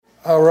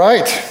All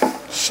right,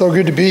 so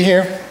good to be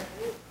here.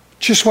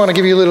 Just want to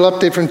give you a little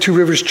update from Two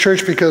Rivers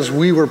Church because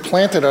we were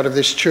planted out of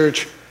this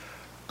church.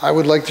 I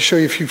would like to show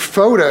you a few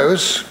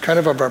photos, kind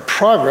of our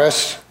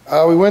progress.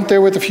 We went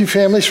there with a few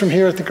families from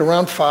here, I think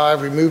around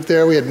 5. We moved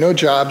there, we had no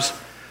jobs.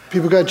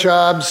 People got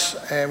jobs,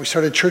 and we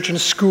started church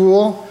and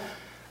school.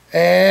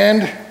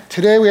 And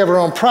today we have our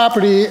own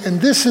property,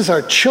 and this is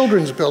our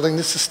children's building.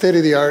 This is state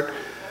of the art.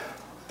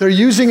 They're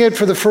using it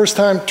for the first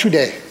time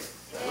today.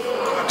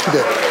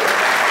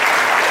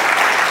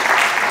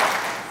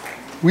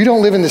 We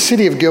don't live in the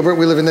city of Gilbert,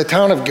 we live in the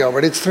town of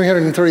Gilbert. It's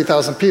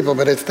 330,000 people,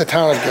 but it's the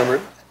town of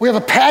Gilbert. We have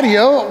a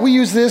patio. We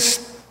use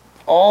this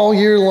all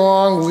year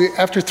long.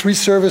 After 3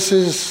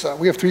 services,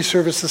 we have 3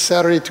 services,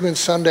 Saturday, 2 and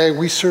Sunday.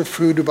 We serve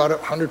food to about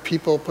 100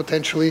 people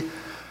potentially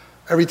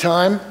every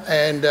time.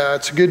 And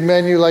it's a good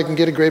menu, like you can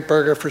get a great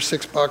burger for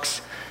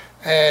 $6.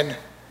 And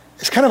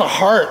it's kind of a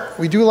heart.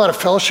 We do a lot of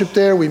fellowship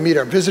there. We meet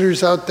our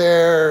visitors out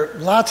there.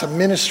 Lots of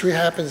ministry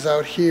happens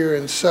out here.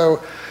 And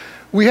so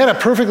we had a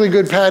perfectly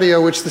good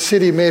patio, which the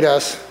city made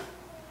us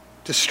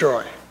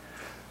destroy.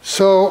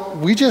 So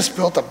we just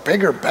built a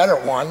bigger, better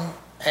one,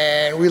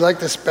 and we like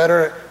this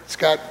better. It's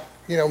got,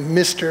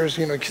 misters,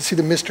 you can see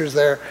the misters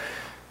there.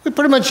 We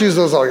pretty much use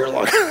those all year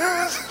long.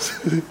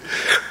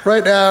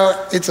 Right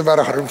now, it's about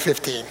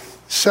 115.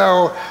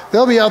 So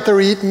they'll be out there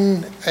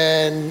eating,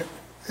 and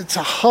it's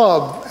a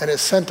hub and a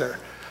center.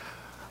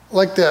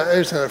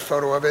 There's another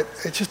photo of it.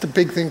 It's just a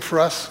big thing for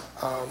us.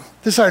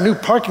 This is our new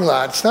parking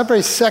lot. It's not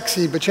very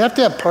sexy, but you have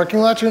to have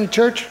parking lots in a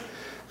church.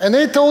 And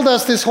they told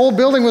us this whole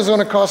building was going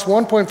to cost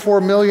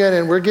 $1.4 million,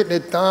 and we're getting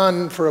it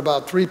done for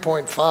about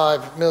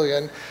 $3.5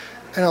 million.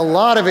 And a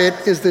lot of it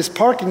is this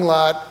parking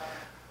lot.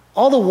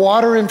 All the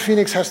water in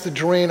Phoenix has to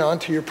drain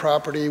onto your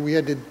property. We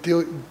had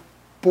to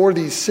bore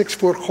these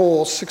 6-foot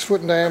holes, 6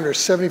 foot in diameter,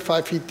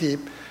 75 feet deep.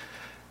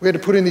 We had to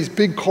put in these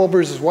big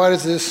culverts as wide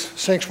as this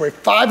sanctuary,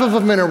 5 of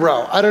them in a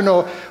row. I don't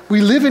know.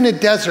 We live in a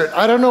desert.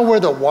 I don't know where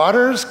the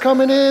water's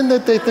coming in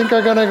that they think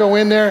are going to go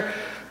in there.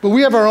 But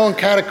we have our own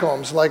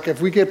catacombs. Like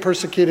if we get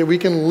persecuted, we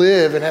can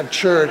live and have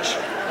church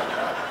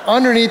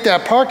underneath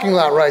that parking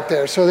lot right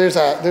there. So there's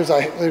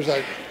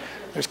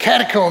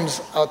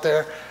catacombs out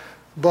there.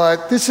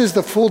 But this is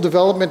the full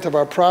development of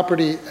our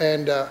property.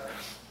 And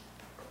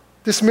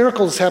this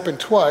miracle has happened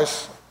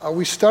twice.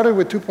 We started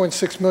with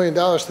 $2.6 million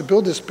to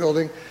build this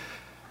building.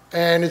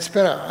 And it's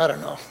been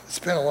it's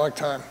been a long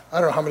time. I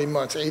don't know how many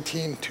months,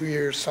 18, 2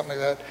 years, something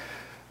like that.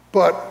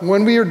 But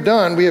when we are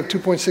done, we have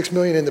 $2.6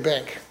 million in the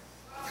bank.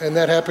 And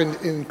that happened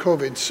in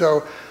COVID.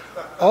 So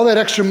all that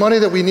extra money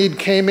that we need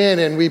came in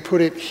and we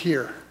put it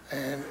here.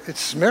 And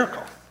it's a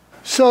miracle.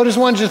 So I just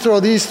wanted to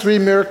throw these 3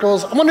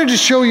 miracles. I wanted to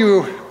show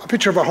you a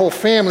picture of our whole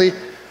family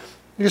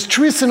because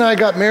Teresa and I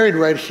got married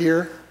right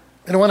here.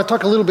 And I want to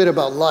talk a little bit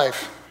about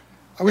life.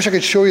 I wish I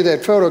could show you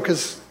that photo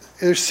because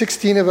there's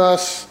 16 of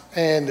us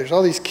and there's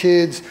all these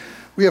kids.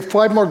 We have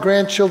 5 more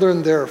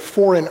grandchildren. They're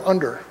 4 and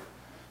under.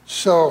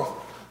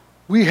 So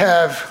we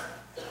have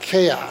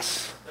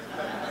chaos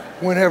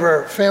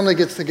whenever family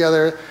gets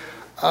together.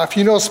 If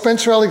you know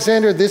Spencer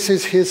Alexander, this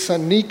is his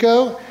son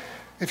Nico.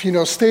 If you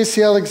know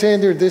Stacy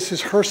Alexander, this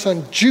is her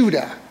son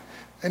Judah.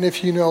 And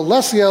if you know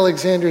Leslie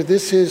Alexander,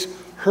 this is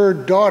her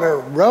daughter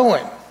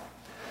Rowan.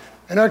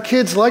 And our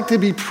kids like to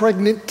be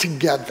pregnant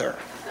together.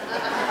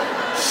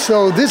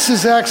 So this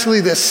is actually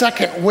the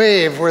second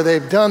wave where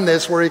they've done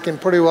this, where you can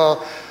pretty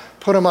well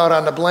put them out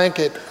on the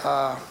blanket.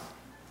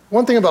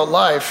 One thing about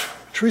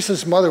life,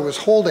 Teresa's mother was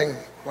holding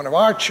one of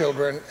our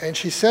children, and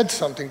she said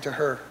something to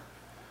her.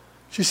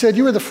 She said,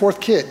 "You were the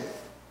 4th kid.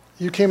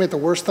 You came at the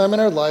worst time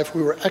in our life.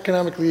 We were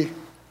economically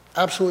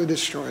absolutely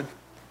destroyed.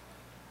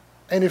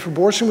 And if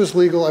abortion was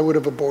legal, I would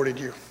have aborted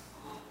you."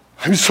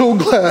 I'm so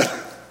glad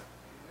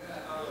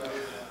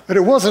that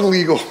it wasn't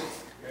legal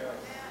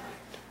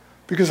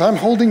because I'm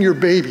holding your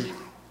baby.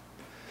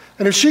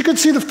 And if she could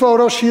see the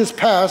photo, she has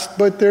passed,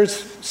 but there's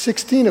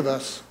 16 of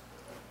us.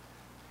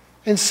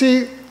 And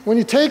see, when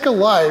you take a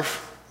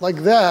life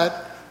like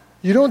that,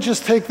 you don't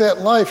just take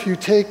that life, you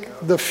take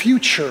the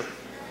future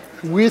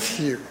with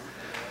you.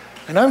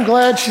 And I'm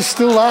glad she's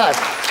still alive.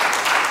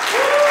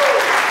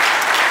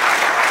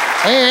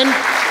 And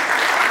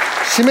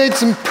she made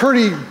some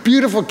pretty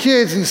beautiful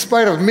kids in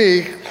spite of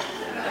me.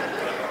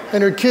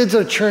 And her kids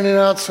are churning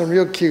out some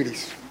real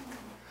cuties.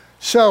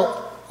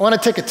 So I want to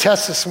take a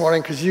test this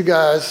morning because you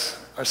guys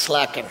are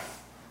slacking.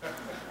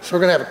 So we're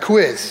going to have a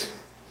quiz.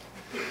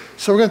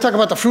 So we're going to talk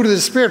about the fruit of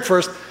the Spirit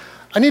first.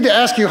 I need to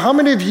ask you, how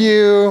many of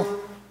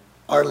you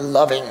are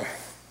loving?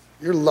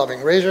 You're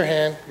loving. Raise your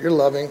hand. You're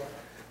loving.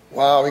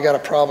 Wow, we got a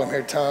problem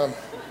here, Tom.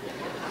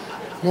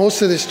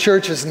 Most of this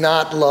church is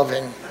not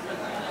loving.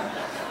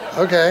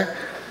 Okay,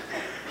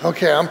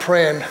 I'm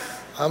praying.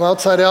 I'm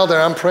outside elder.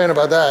 I'm praying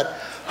about that.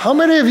 How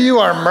many of you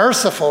are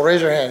merciful?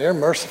 Raise your hand. You're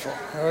merciful.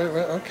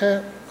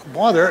 Okay.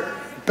 Boy, they're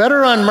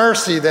better on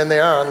mercy than they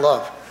are on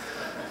love.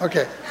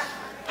 Okay.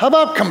 How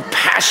about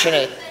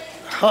compassionate?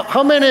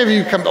 How many of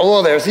you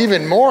there's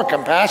even more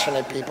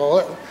compassionate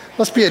people.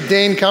 Must be a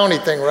Dane County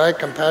thing, right?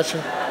 Compassion.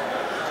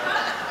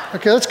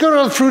 Okay, let's go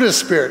to the fruit of the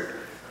Spirit.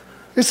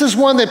 This is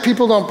one that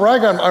people don't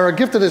brag on, or a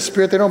gift of the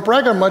Spirit. They don't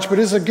brag on much, but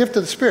it is a gift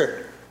of the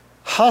Spirit.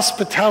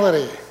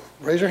 Hospitality.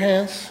 Raise your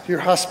hands. You're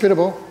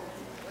hospitable.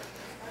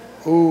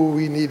 Oh,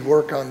 we need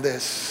work on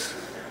this.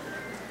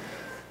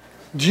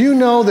 Do you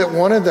know that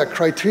one of the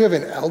criteria of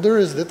an elder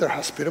is that they're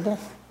hospitable?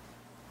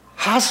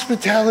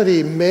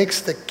 Hospitality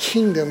makes the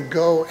kingdom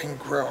go and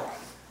grow.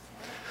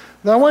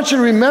 Now I want you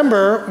to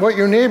remember what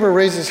your neighbor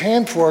raised his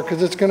hand for,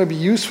 because it's going to be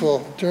useful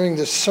during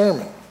this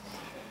sermon.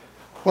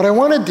 What I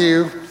want to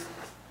do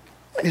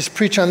is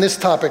preach on this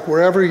topic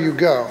wherever you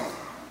go.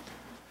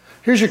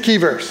 Here's your key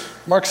verse,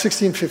 Mark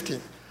 16:15.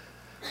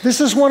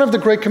 This is one of the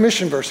Great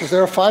Commission verses.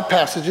 There are 5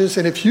 passages,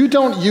 and if you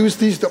don't use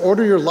these to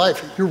order your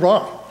life, you're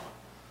wrong.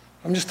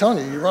 I'm just telling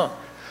you, you're wrong.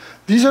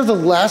 These are the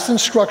last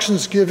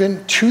instructions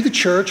given to the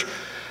church,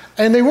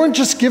 and they weren't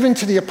just given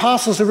to the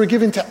apostles, they were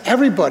given to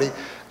everybody.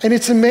 And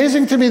it's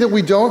amazing to me that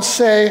we don't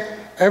say,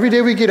 every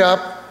day we get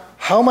up,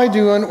 how am I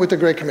doing with the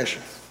Great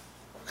Commission?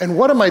 And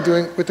what am I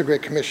doing with the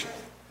Great Commission?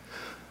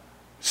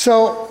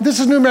 So this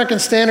is New American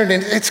Standard,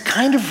 and it's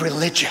kind of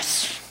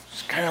religious.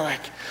 It's kind of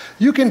like,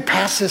 you can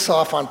pass this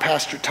off on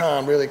Pastor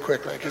Tom really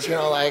quickly, because,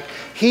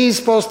 he's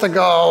supposed to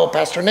go.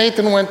 Pastor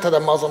Nathan went to the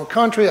Muslim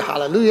country,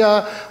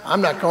 hallelujah,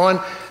 I'm not going.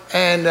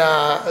 And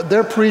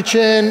they're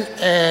preaching,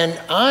 and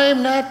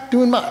I'm not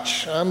doing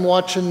much. I'm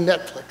watching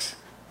Netflix.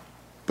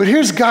 But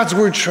here's God's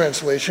Word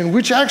translation,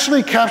 which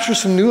actually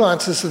captures some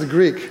nuances of the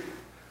Greek.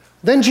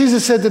 Then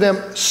Jesus said to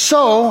them,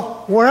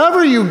 so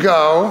wherever you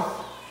go,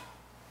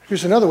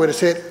 here's another way to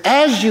say it,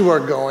 as you are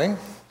going,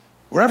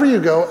 wherever you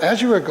go,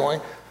 as you are going,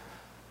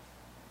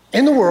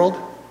 in the world,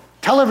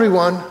 tell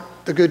everyone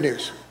the good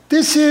news.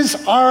 This is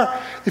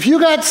if you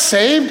got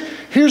saved,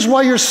 here's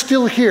why you're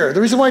still here. The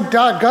reason why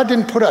God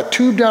didn't put a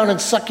tube down and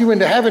suck you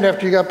into heaven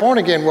after you got born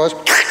again was,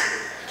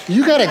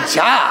 you got a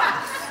job.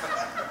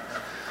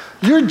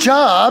 Your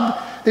job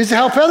is to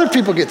help other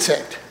people get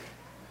saved.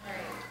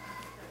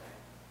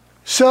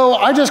 So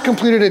I just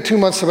completed a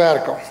 2-month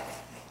sabbatical.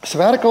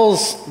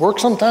 Sabbaticals work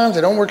sometimes,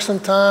 they don't work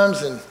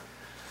sometimes, and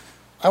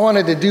I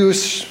wanted to do a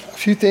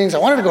few things. I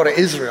wanted to go to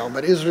Israel,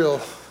 but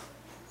Israel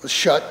was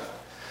shut.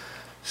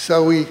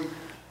 So we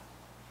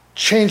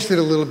changed it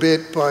a little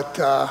bit, but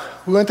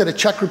we went to the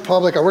Czech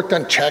Republic. I worked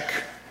on Czech.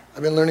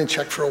 I've been learning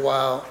Czech for a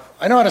while.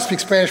 I know how to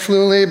speak Spanish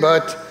fluently,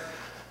 but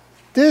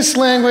this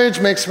language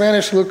makes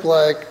Spanish look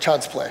like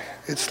child's play.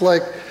 It's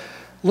like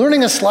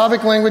learning a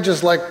Slavic language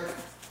is like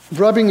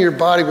rubbing your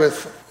body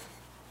with,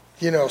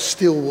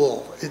 steel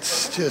wool.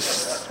 It's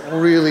just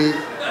really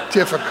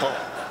difficult.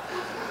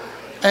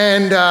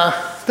 And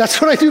that's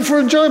what I do for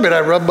enjoyment.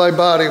 I rub my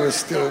body with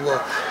steel wool.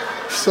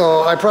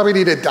 So I probably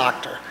need a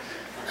doctor.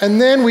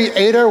 And then we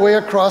ate our way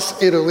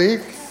across Italy.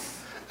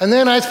 And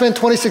then I spent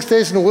 26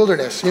 days in the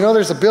wilderness.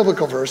 There's a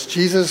biblical verse.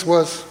 Jesus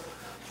was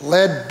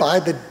led by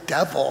the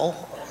devil,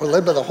 or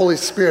led by the Holy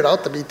Spirit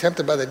out to be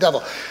tempted by the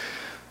devil.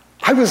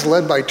 I was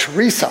led by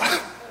Teresa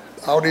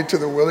out into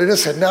the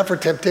wilderness, and not for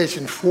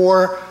temptation,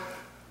 for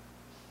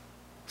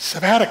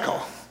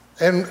sabbatical.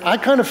 And I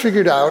kind of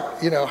figured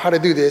out, how to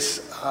do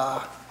this,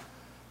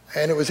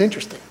 and it was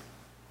interesting.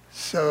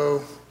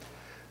 So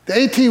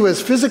the AT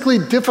was physically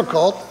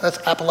difficult. That's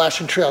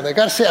Appalachian Trail. They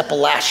got to say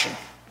Appalachian.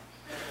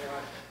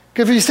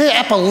 Because if you say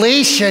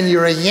Appalachian,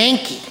 you're a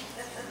Yankee.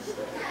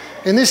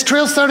 And this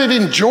trail started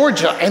in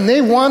Georgia, and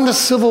they won the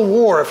Civil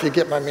War, if you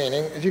get my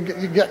meaning. You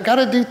got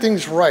to do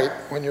things right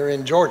when you're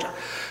in Georgia.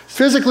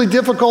 Physically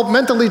difficult,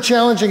 mentally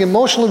challenging,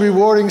 emotionally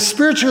rewarding,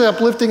 spiritually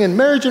uplifting, and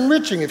marriage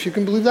enriching, if you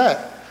can believe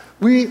that.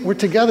 We were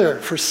together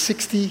for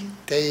 60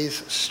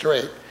 days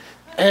straight,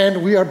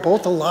 and we are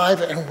both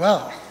alive and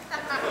well.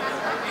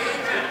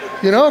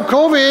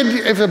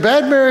 COVID, if a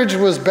bad marriage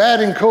was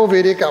bad in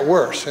COVID, it got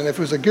worse. And if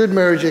it was a good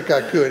marriage, it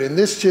got good. And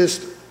this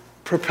just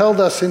propelled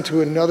us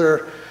into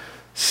another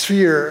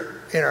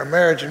sphere in our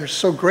marriage, and we're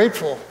so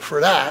grateful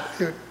for that.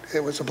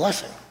 It was a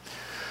blessing.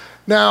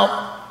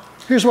 Now,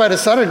 here's why I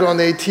decided to go on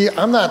the AT.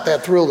 I'm not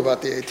that thrilled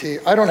about the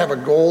AT. I don't have a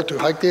goal to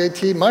hike the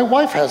AT. My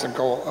wife has a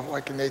goal of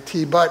hiking the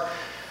AT, but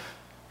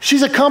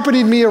she's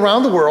accompanied me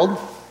around the world.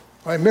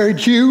 I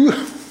married you.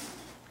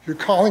 Your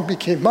calling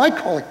became my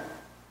calling.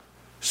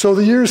 So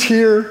the years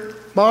here,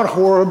 Mount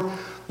Horeb,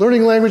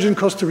 learning language in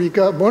Costa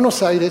Rica,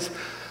 Buenos Aires,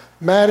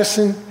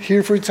 Madison,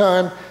 here for a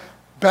time,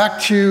 back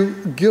to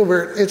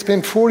Gilbert. It's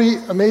been 40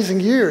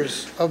 amazing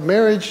years of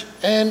marriage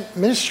and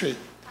ministry.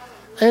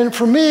 And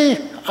for me,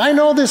 I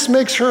know this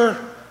makes her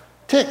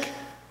tick.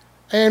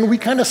 And we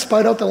kind of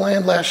spied out the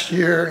land last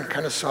year and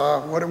kind of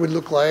saw what it would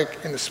look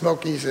like in the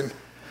Smokies. And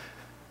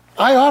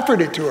I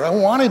offered it to her. I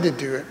wanted to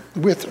do it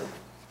with her.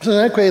 So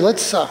okay,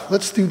 let's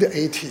do the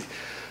AT.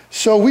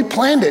 So we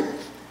planned it.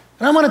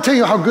 And I want to tell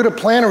you how good a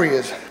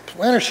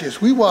planner she is.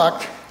 We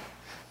walked.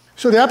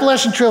 So the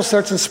Appalachian Trail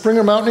starts in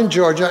Springer Mountain in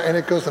Georgia, and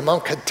it goes to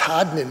Mount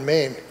Katahdin in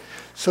Maine.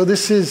 So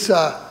this is,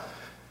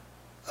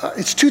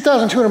 it's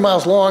 2,200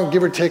 miles long,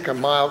 give or take a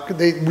mile.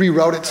 They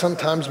reroute it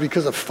sometimes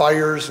because of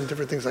fires and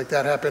different things like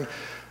that happen.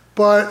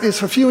 But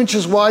it's a few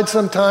inches wide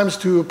sometimes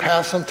to a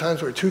path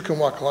sometimes where two can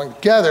walk along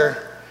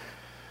together.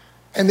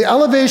 And the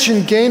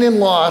elevation gain and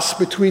loss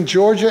between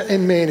Georgia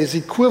and Maine is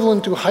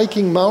equivalent to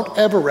hiking Mount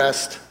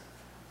Everest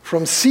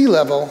from sea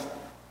level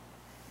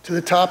to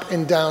the top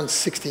and down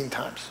 16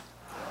 times.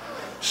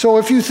 So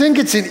if you think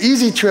it's an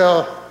easy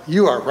trail,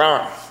 you are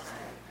wrong.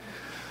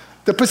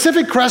 The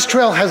Pacific Crest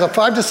Trail has a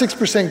 5 to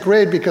 6%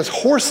 grade because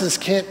horses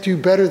can't do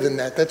better than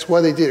that. That's why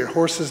they did it.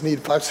 Horses need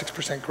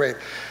 5-6% grade.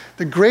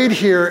 The grade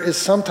here is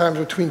sometimes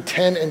between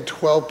 10 and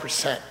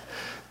 12%.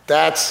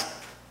 That's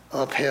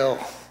uphill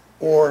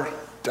or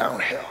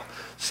downhill.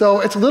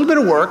 So it's a little bit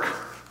of work.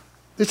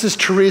 This is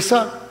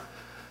Teresa.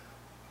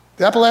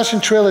 The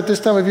Appalachian Trail at this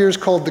time of year is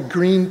called the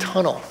Green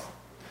Tunnel.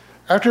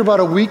 After about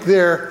a week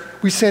there,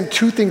 we sent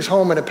 2 things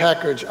home in a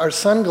package, our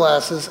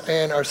sunglasses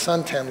and our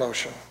suntan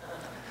lotion,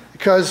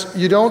 because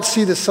you don't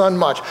see the sun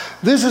much.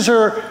 This is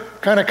her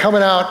kind of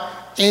coming out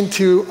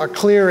into a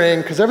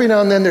clearing, because every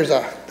now and then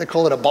they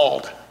call it a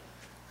bald,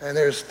 and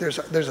there's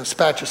a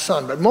patch of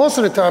sun. But most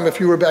of the time, if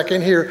you were back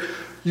in here,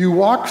 you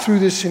walk through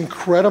this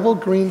incredible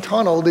green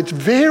tunnel that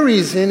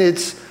varies in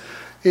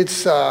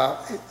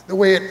the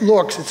way it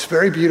looks. It's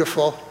very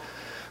beautiful.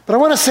 But I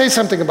want to say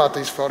something about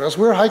these photos.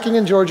 We're hiking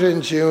in Georgia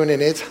in June,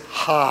 and it's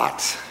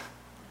hot,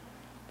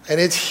 and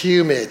it's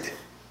humid.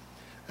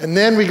 And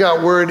then we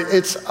got word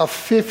it's a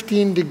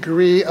 15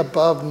 degree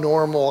above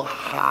normal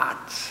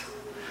hot.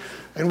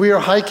 And we are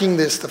hiking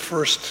this the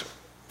first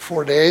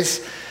 4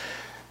 days.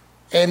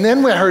 And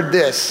then we heard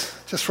this,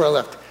 just before I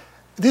left.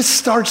 This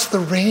starts the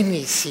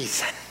rainy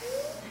season.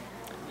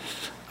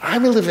 I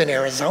live in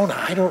Arizona.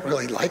 I don't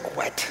really like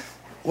wet.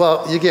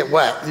 Well, you get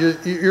wet.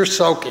 You're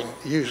soaking,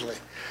 usually.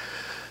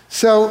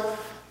 So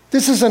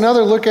this is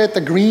another look at the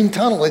Green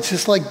Tunnel. It's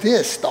just like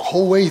this, the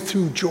whole way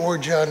through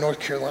Georgia, North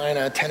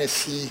Carolina,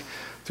 Tennessee,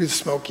 through the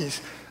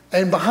Smokies.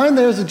 And behind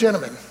there is a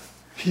gentleman.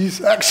 He's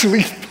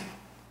actually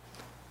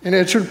an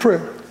answered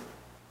prayer.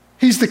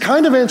 He's the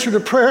kind of answer to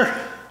prayer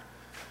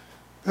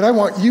that I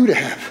want you to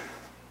have.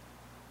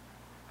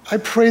 I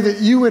pray that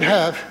you would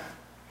have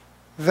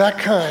that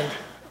kind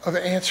of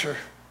answer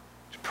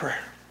to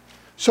prayer.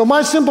 So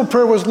my simple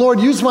prayer was, Lord,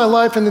 use my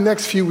life in the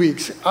next few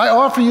weeks. I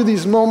offer you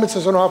these moments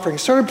as an offering.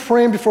 Started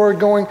praying before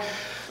going,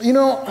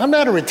 I'm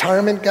not a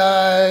retirement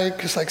guy,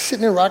 because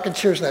sitting in a rocking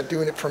chair is not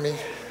doing it for me.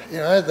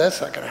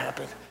 That's not going to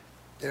happen.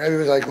 He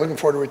was looking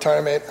forward to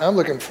retirement. I'm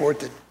looking forward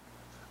to,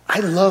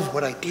 I love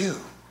what I do.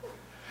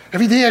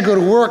 Every day I go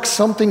to work,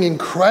 something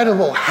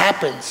incredible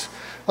happens.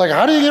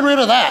 How do you get rid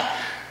of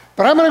that?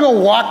 But I'm going to go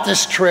walk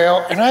this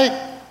trail, and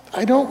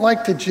I don't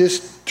like to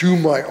just do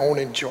my own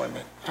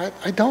enjoyment.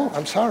 I don't,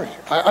 I'm sorry.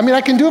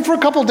 I can do it for a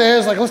couple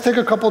days, let's take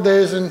a couple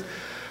days and,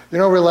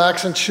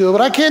 relax and chill, but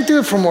I can't do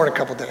it for more than a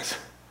couple days.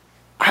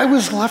 I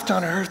was left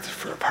on earth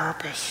for a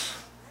purpose.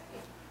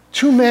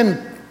 Two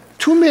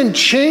men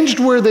changed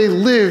where they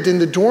lived in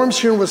the dorms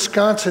here in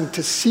Wisconsin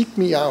to seek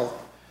me out.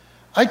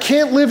 I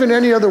can't live in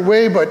any other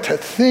way but to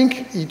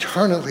think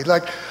eternally.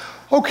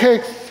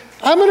 Okay,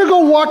 I'm going to go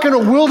walk in a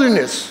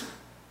wilderness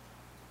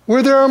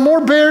where there are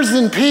more bears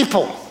than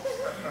people.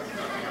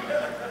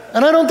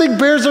 And I don't think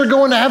bears are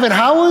going to heaven.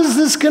 How is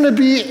this going to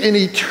be an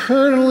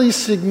eternally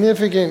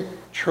significant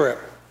trip?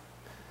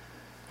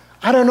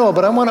 I don't know,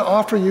 but I want to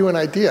offer you an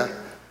idea.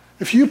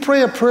 If you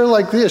pray a prayer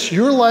like this,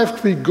 your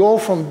life could go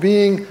from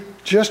being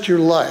just your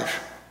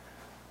life,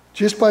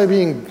 just by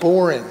being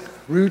boring,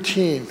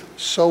 routine,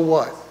 so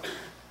what,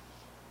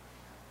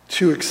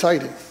 to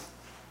exciting.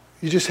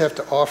 You just have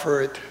to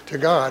offer it to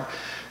God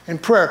in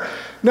prayer.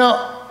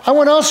 Now, I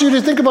want also you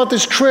to think about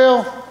this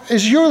trail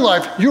as your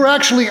life. You're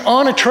actually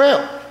on a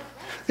trail.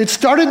 It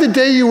started the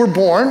day you were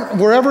born,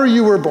 wherever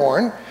you were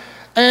born.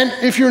 And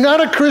if you're not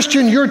a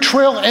Christian, your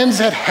trail ends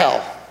at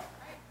hell.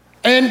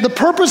 And the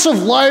purpose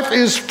of life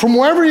is from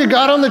wherever you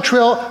got on the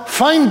trail,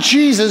 find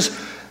Jesus.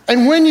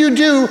 And when you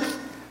do,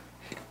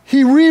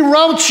 he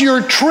reroutes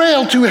your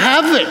trail to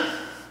heaven.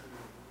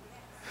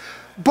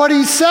 But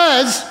he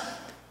says,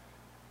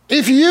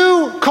 if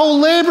you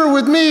co-labor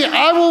with me,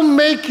 I will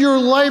make your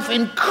life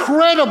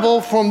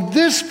incredible from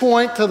this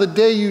point till the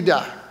day you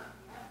die.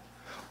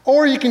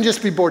 Or you can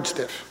just be bored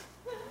stiff.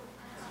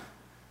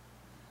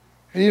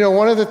 And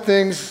one of the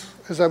things,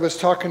 as I was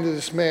talking to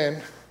this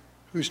man,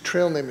 whose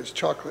trail name is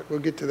Chocolate, we'll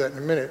get to that in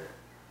a minute,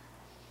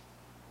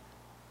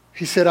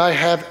 he said, I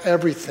have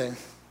everything.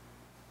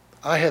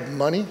 I have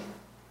money.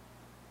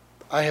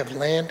 I have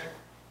land.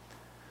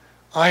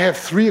 I have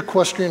 3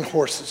 equestrian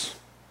horses.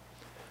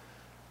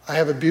 I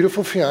have a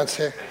beautiful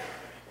fiance.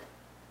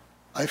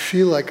 I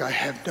feel like I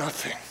have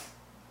nothing.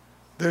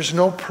 There's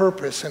no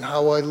purpose in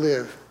how I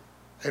live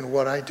and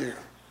what I do.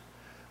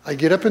 I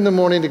get up in the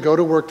morning to go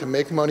to work, to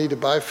make money, to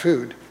buy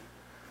food,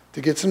 to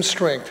get some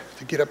strength,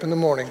 to get up in the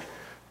morning,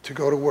 to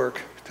go to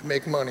work, to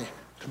make money,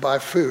 to buy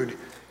food.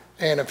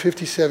 And I'm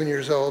 57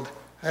 years old,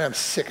 and I'm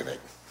sick of it.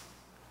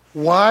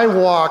 Why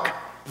walk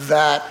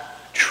that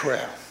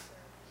trail?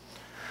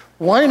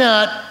 Why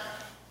not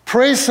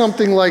pray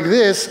something like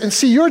this and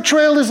see your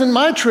trail isn't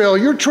my trail.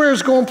 Your trail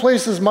is going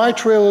places my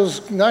trail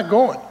is not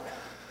going.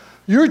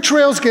 Your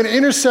trail's going to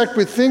intersect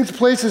with things,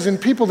 places, and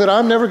people that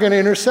I'm never going to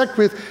intersect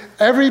with.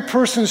 Every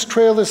person's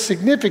trail is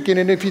significant,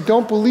 and if you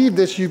don't believe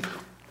this, you've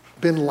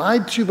been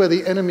lied to by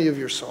the enemy of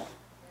your soul.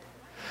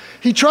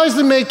 He tries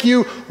to make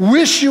you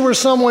wish you were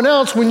someone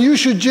else when you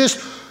should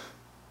just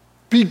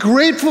be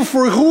grateful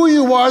for who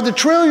you are, the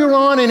trail you're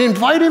on, and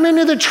invite him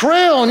into the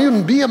trail, and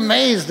you'll be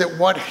amazed at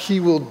what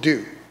he will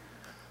do.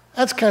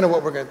 That's kind of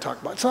what we're going to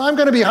talk about. So I'm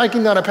going to be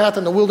hiking down a path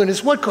in the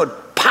wilderness. What could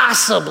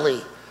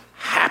possibly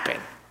happen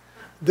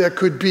that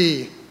could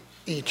be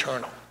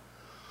eternal?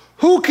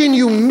 Who can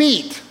you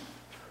meet?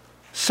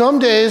 Some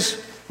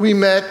days we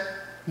met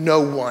no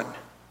one.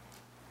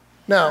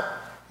 Now,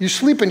 you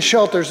sleep in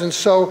shelters, and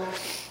so,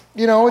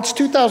 it's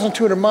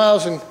 2,200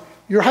 miles, and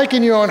you're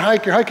hiking your own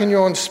hike, you're hiking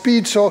your own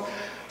speed, so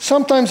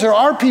sometimes there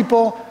are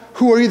people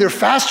who are either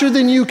faster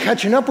than you,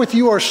 catching up with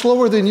you, or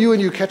slower than you,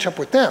 and you catch up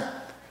with them.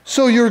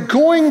 So you're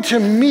going to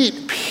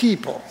meet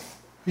people.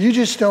 You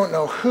just don't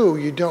know who,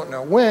 you don't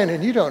know when,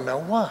 and you don't know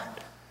what.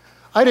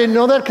 I didn't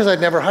know that because I'd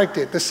never hiked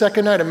it. The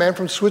second night, a man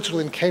from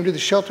Switzerland came to the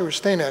shelter we're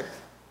staying at.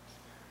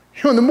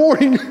 In the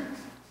morning,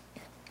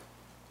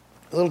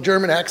 a little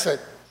German accent.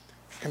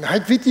 Can I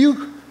hike with you?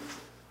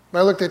 And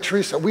I looked at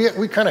Teresa.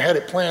 We kind of had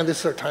it planned.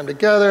 This is our time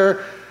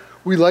together.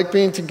 We like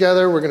being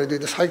together. We're going to do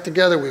this hike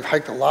together. We've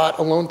hiked a lot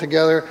alone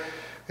together.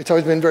 It's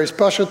always been very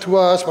special to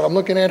us, but I'm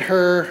looking at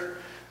her.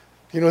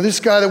 This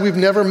guy that we've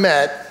never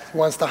met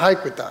wants to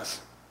hike with us.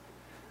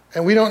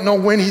 And we don't know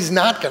when he's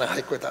not going to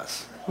hike with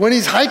us. When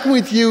he's hiking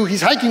with you,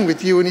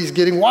 and he's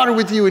getting water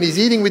with you, and he's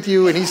eating with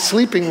you, and he's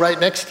sleeping right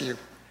next to you.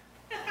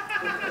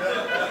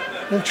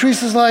 And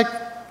Teresa's like,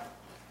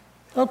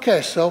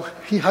 okay, so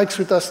he hikes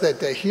with us that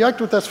day. He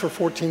hiked with us for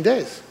 14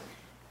 days.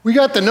 We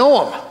got to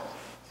know him.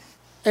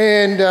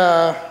 And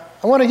I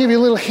want to give you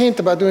a little hint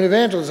about doing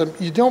evangelism.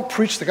 You don't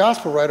preach the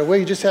gospel right away.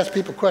 You just ask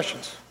people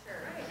questions.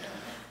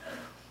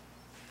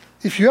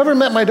 If you ever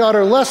met my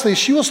daughter Leslie,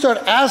 she will start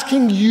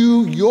asking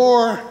you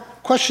your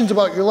questions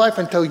about your life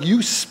until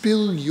you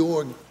spill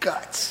your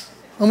guts.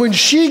 And when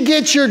she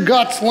gets your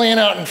guts laying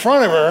out in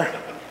front of her,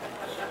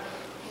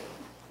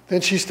 then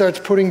she starts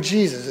putting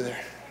Jesus in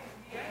there.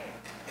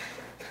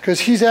 Because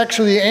he's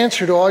actually the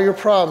answer to all your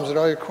problems and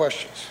all your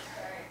questions.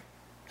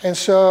 And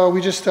so we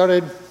just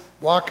started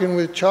walking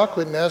with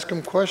Chocolate and asking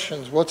him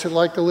questions. What's it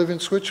like to live in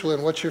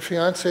Switzerland? What's your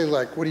fiance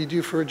like? What do you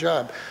do for a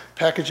job?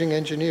 Packaging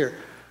engineer.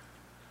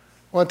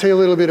 I want to tell you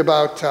a little bit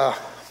about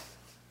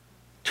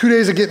 2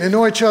 days of getting to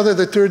know each other.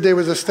 The third day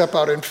was a step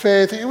out in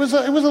faith. It was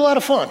a lot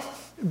of fun.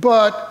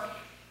 But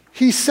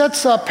he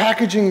sets up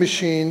packaging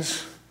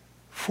machines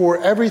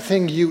for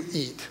everything you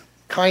eat.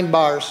 Kind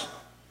bars,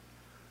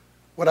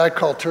 what I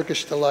call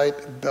Turkish Delight,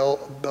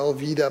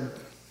 Belvita,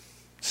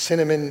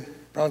 cinnamon,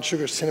 brown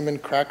sugar cinnamon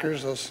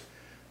crackers.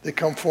 They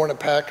come 4 in a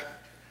pack.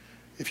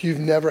 If you've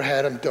never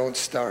had them, don't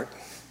start.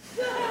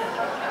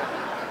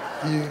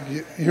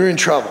 You're in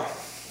trouble.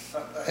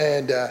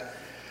 And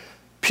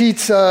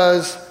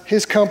pizzas,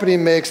 his company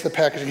makes the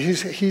packaging.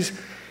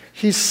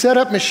 He's set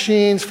up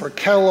machines for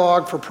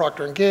Kellogg, for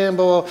Procter &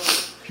 Gamble.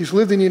 He's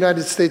lived in the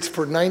United States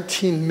for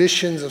 19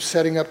 missions of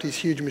setting up these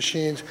huge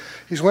machines.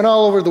 He's went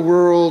all over the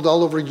world,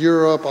 all over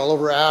Europe, all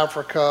over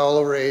Africa, all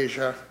over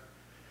Asia.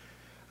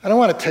 And I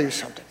want to tell you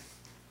something.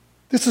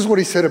 This is what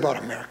he said about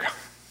America.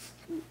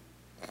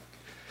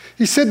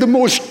 He said the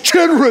most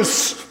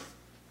generous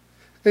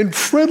and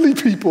friendly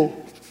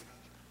people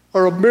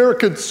are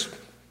Americans.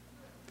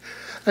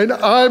 And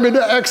I'm an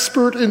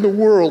expert in the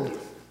world.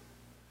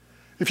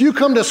 If you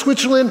come to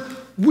Switzerland,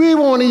 we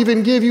won't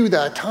even give you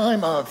the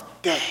time of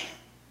day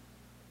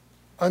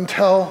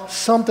until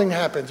something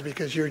happens,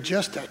 because you're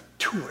just a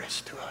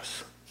tourist to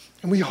us.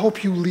 And we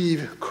hope you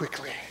leave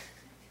quickly.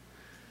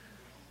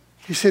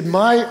 He said,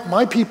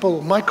 my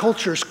people, my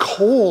culture is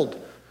cold.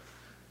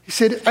 He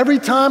said, every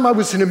time I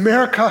was in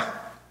America,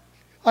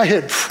 I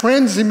had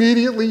friends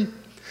immediately.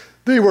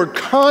 They were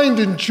kind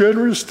and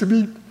generous to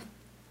me.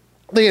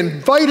 They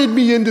invited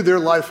me into their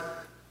life.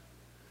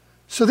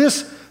 So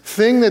this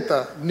thing that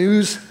the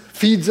news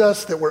feeds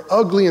us, that we're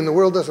ugly and the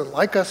world doesn't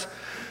like us,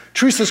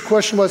 Teresa's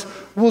question was,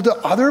 well, do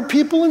other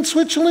people in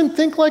Switzerland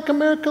think like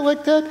America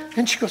like that?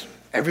 And she goes,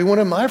 every one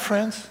of my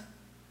friends.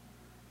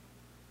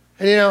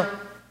 And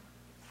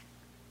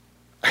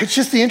it's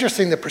just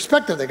the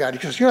perspective they got. He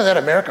goes, that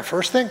America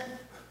first thing?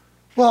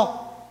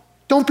 Well,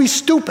 don't be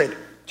stupid.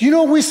 Do you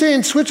know what we say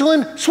in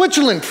Switzerland?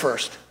 Switzerland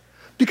first.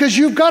 Because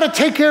you've got to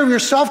take care of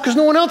yourself, because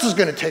no one else is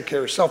going to take care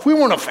of yourself. We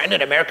weren't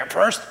offended, America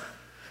first.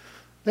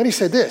 Then he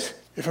said this,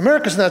 if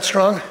America's not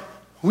strong,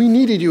 we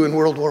needed you in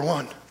World War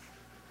I.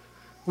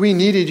 We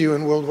needed you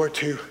in World War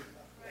II.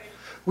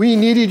 We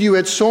needed you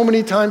at so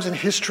many times in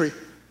history.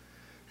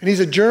 And he's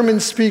a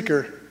German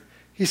speaker.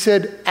 He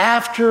said,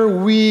 after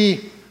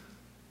we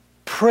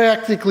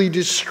practically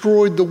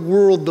destroyed the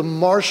world, the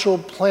Marshall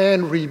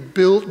Plan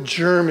rebuilt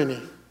Germany.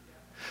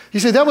 He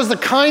said, that was the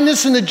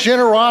kindness and the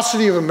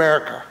generosity of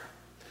America.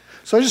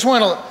 So I just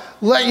want to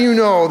let you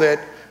know that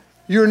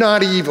you're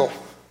not evil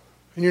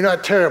and you're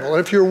not terrible.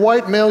 And if you're a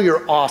white male,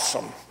 you're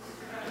awesome.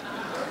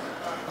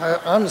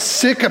 I'm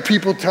sick of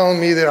people telling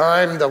me that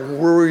I'm the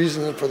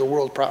reason for the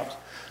world's problems.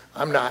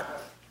 I'm not.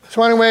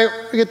 So anyway,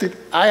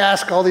 I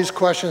ask all these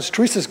questions.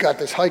 Teresa's got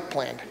this hike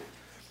planned.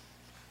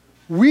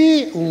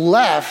 We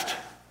left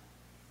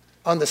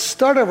on the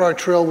start of our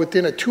trail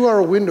within a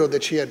 2-hour window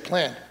that she had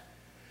planned.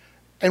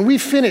 And we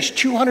finished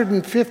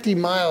 250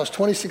 miles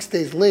 26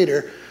 days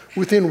later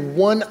within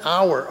 1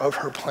 hour of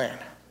her plan.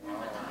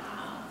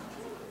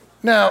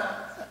 Now,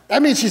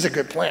 that means she's a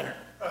good planner.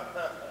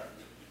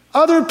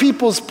 Other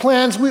people's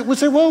plans, we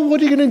say, well, what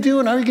are you going to do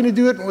and how are you going to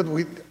do it? And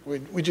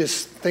we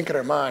just think in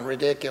our mind,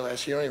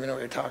 ridiculous, you don't even know what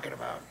you're talking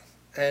about.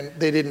 And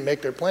they didn't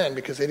make their plan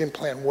because they didn't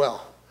plan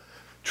well.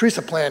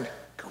 Teresa planned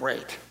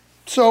great.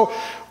 So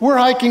we're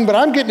hiking, but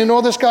I'm getting to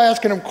know this guy,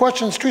 asking him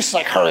questions. Teresa's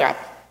like, hurry up.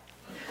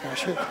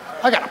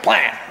 I got a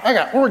plan.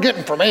 We're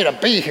getting from A to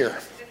B here.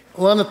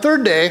 Well, on the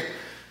third day,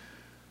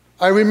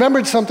 I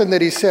remembered something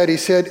that he said. He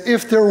said,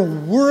 if there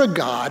were a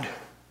God,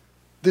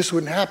 this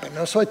wouldn't happen.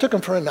 Now, so I took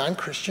him for a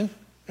non-Christian.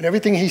 And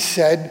everything he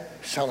said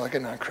sounded like a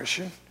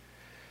non-Christian.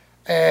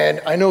 And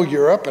I know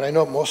Europe, and I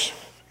know most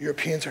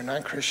Europeans are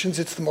non-Christians.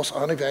 It's the most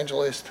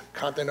unevangelized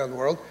continent of the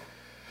world.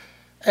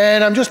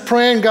 And I'm just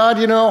praying, God,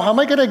 how am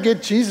I going to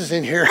get Jesus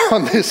in here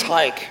on this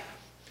hike?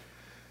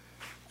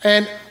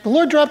 And the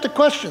Lord dropped a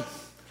question.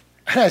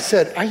 And I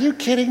said, are you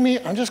kidding me?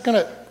 And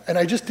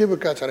I just did what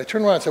God said. I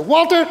turned around and said,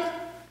 Walter,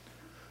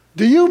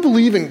 do you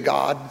believe in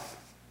God?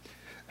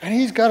 And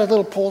he's got a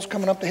little pulse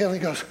coming up the hill. And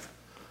he goes,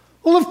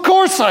 well, of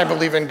course I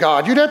believe in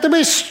God. You'd have to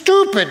be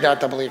stupid not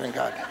to believe in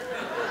God.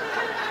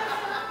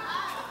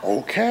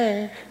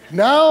 Okay.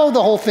 Now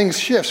the whole thing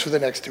shifts for the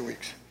next 2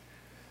 weeks.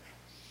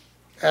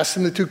 Asked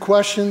him the 2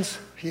 questions.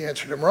 He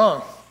answered them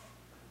wrong.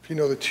 If you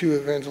know the 2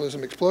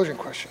 evangelism explosion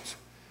questions.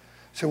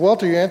 I said,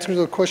 Walter, you answered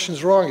the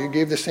questions wrong. You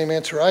gave the same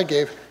answer I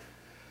gave.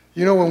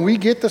 When we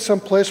get to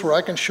some place where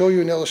I can show you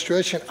an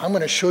illustration, I'm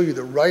going to show you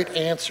the right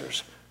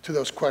answers to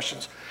those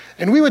questions.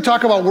 And we would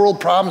talk about world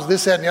problems,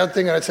 this, that, and the other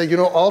thing, and I'd say,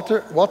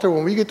 Walter,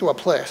 when we get to a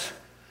place,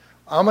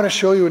 I'm going to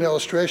show you an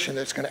illustration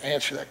that's going to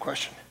answer that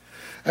question.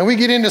 And we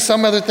get into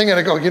some other thing, and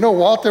I go,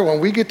 Walter, when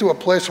we get to a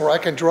place where I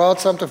can draw out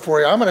something for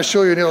you, I'm going to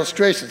show you an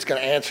illustration that's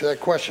going to answer that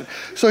question.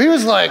 So he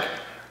was like,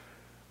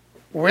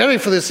 ready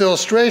for this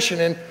illustration,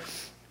 and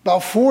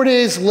about 4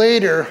 days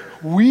later,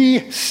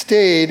 we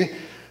stayed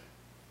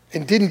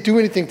and didn't do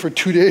anything for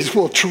 2 days.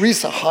 Well,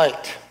 Teresa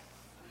hiked.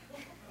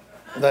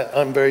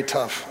 I'm very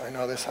tough. I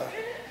know this.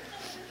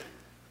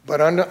 But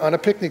on a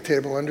picnic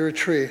table under a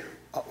tree,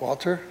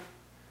 Walter,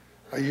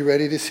 are you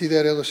ready to see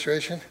that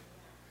illustration?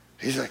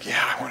 He's like,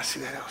 yeah, I want to see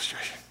that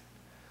illustration.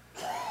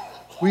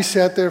 We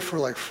sat there for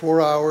like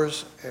 4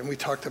 hours, and we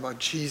talked about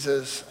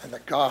Jesus and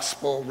the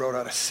gospel, wrote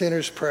out a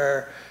sinner's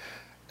prayer.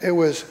 It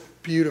was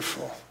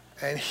beautiful.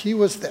 And he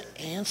was the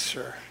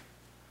answer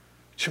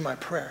to my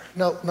prayer.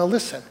 Now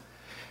listen.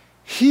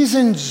 He's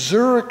in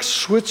Zurich,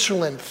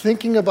 Switzerland,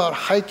 thinking about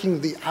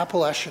hiking the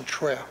Appalachian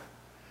Trail.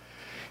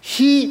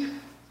 He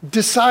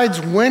decides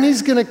when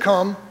he's going to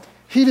come.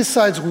 He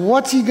decides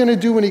what's he going to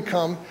do when he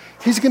comes.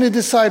 He's going to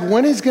decide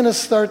when he's going to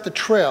start the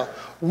trail.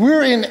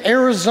 We're in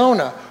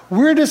Arizona.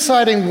 We're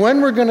deciding when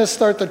we're going to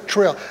start the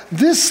trail.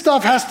 This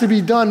stuff has to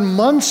be done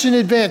months in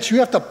advance. You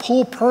have to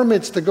pull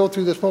permits to go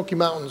through the Smoky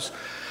Mountains.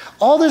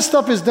 All this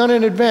stuff is done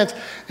in advance.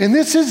 And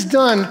this is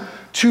done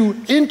to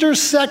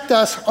intersect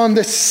us on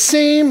the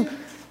same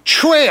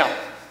trail.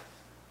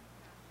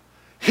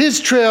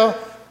 His trail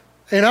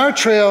and our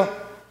trail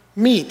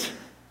meet.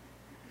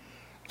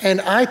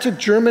 And I took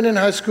German in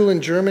high school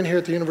and German here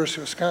at the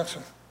University of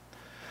Wisconsin.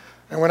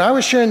 And when I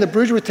was sharing the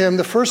bridge with him,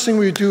 the first thing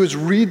we would do is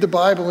read the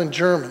Bible in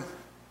German.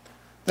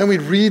 Then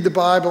we'd read the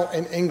Bible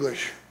in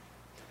English.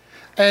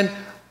 And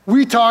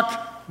we talked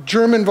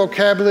German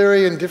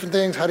vocabulary and different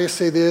things. How do you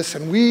say this?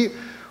 And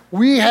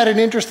we had an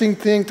interesting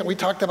thing that we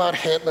talked about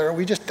Hitler.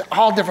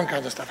 All different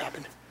kinds of stuff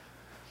happened.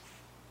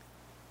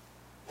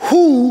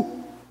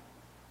 Who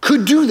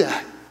could do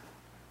that?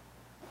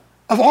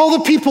 Of all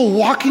the people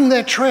walking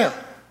that trail,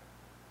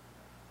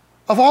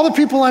 of all the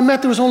people I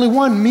met, there was only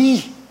one,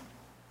 me.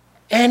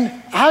 And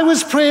I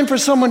was praying for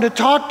someone to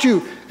talk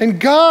to, and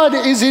God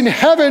is in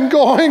heaven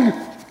going,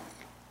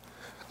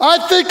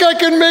 I think I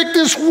can make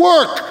this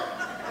work.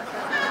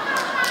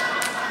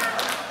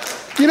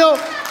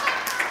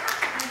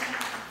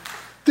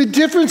 The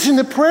difference in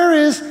the prayer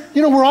is,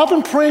 we're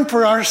often praying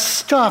for our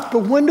stuff,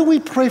 but when do we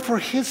pray for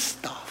his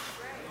stuff?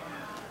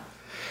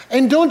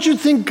 And don't you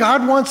think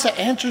God wants to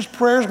answer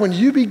prayers when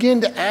you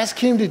begin to ask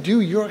him to do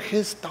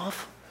his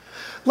stuff?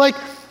 Like,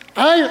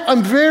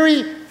 I'm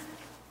very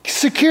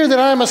secure that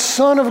I'm a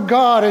son of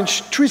God and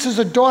Teresa's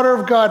a daughter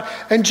of God.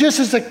 And just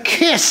as a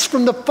kiss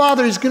from the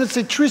Father, he's going to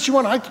say, Teresa, you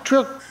want to hike the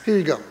trail? Here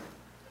you go.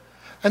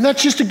 And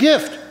that's just a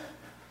gift.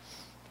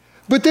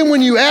 But then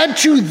when you add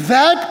to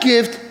that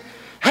gift,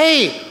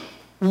 hey,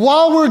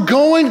 while we're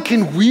going,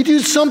 can we do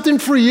something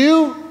for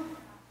you?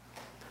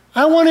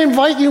 I want to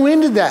invite you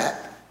into that.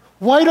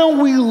 Why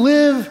don't we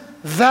live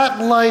that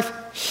life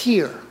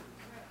here?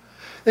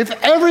 If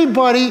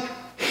everybody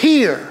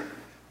here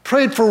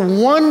prayed for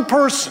one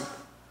person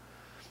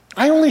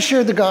I only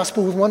shared the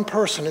gospel with one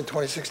person in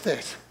 26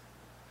 days.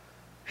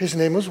 His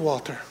name was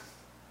Walter.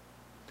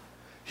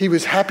 He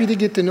was happy to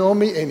get to know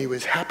me, and he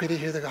was happy to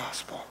hear the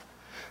gospel.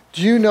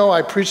 Do you know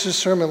I preached this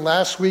sermon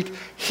last week?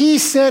 He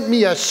sent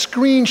me a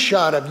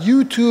screenshot of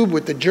YouTube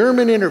with the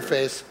German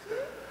interface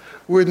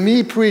with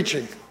me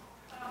preaching.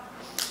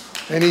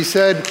 And he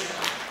said,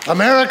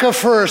 America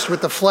first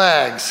with the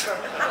flags.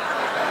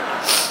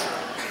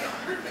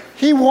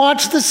 He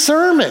watched the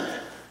sermon.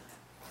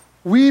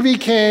 We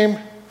became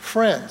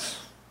friends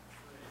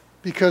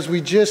because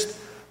we just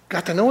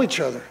got to know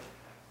each other.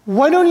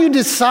 Why don't you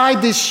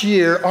decide this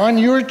year on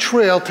your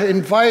trail to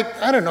invite,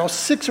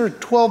 6 or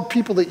 12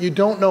 people that you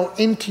don't know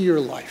into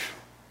your life?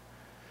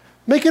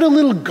 Make it a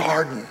little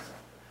garden.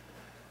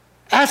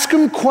 Ask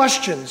them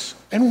questions.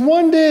 And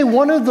one day,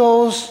 one of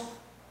those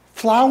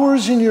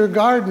flowers in your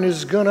garden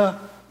is going to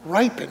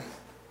ripen.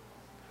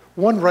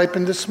 One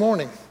ripened this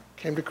morning,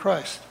 came to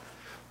Christ.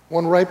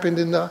 One ripened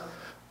in the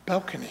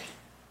balcony.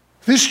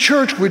 This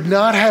church would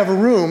not have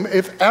room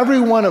if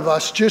every one of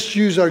us just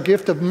used our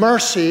gift of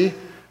mercy.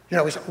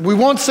 We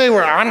won't say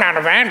I'm not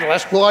an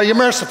evangelist. Well, are you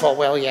merciful?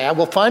 Well, yeah,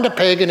 we'll find a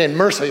pagan and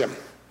mercy him.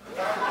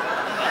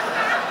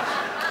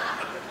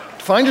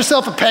 Find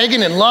yourself a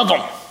pagan and love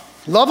him.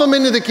 Love him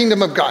into the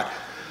kingdom of God.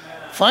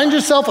 Find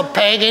yourself a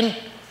pagan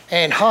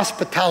and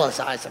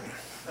hospitalize him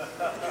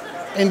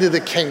into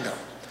the kingdom.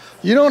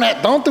 You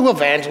don't do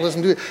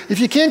evangelism. If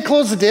you can't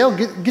close the deal,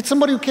 get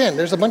somebody who can.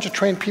 There's a bunch of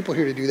trained people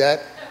here to do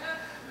that.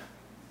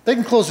 They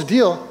can close the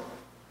deal.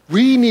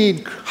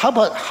 How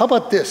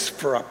about this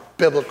for a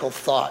biblical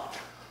thought?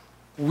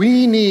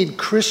 We need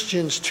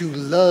Christians to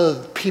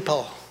love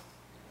people,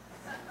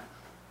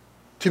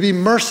 to be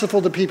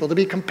merciful to people, to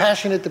be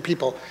compassionate to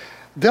people.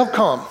 They'll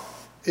come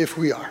if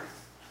we are.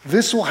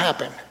 This will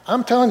happen.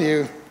 I'm telling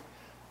you,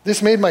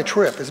 this made my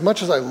trip. As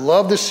much as I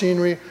love the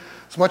scenery,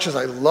 as much as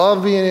I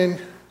love being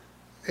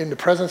in the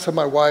presence of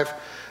my wife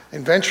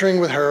and venturing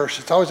with her,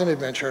 it's always an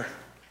adventure.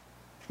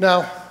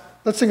 Now,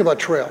 let's think about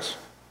trails.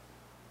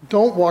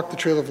 Don't walk the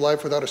trail of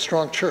life without a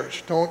strong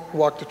church. Don't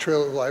walk the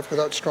trail of life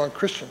without strong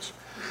Christians.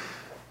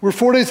 We're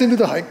 4 days into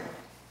the hike.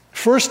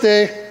 First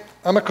day,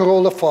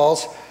 Amakarola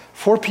Falls,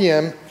 4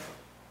 p.m.,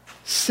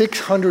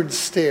 600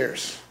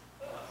 stairs.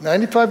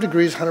 95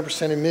 degrees,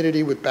 100%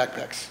 humidity with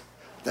backpacks.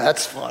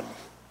 That's fun.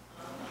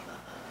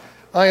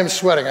 I am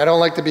sweating. I don't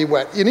like to be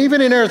wet. And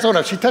even in Arizona,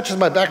 if she touches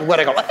my back wet,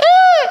 I go, ah!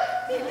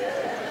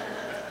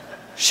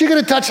 She could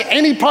have touched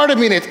any part of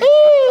me and it's, ah!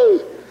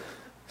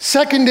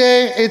 Second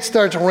day, it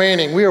starts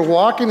raining. We are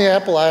walking the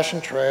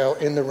Appalachian Trail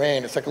in the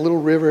rain. It's like a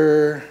little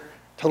river,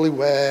 totally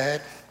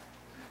wet.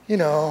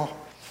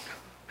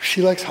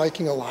 She likes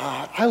hiking a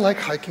lot. I like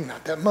hiking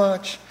not that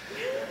much.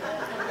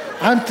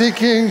 I'm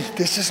thinking,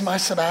 this is my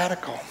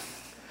sabbatical.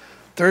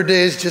 Third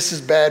day is just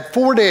as bad.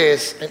 4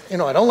 days,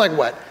 and I don't like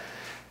wet.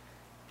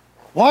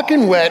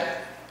 Walking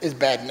wet is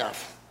bad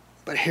enough,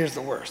 but here's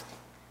the worst.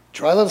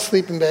 Dry little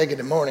sleeping bag in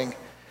the morning,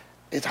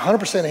 it's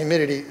 100%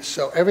 humidity,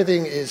 so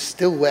everything is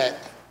still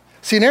wet.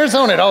 See, in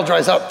Arizona, it all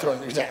dries up.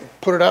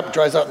 Put it up, it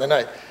dries out in the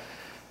night.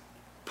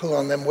 Put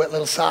on them wet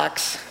little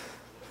socks.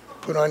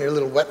 Put on your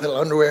little wet little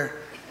underwear.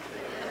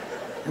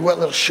 Your wet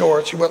little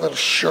shorts, your wet little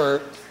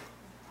shirt.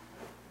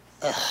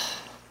 Ugh.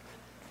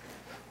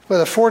 By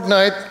the fourth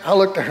night, I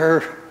looked at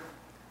her.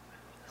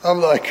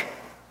 I'm like,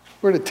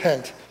 we're at a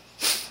tent.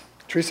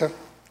 Teresa,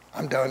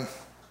 I'm done.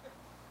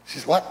 She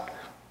says, what?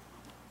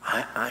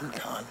 I'm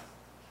done.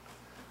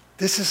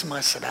 This is my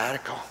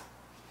sabbatical.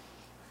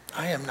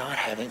 I am not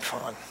having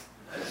fun.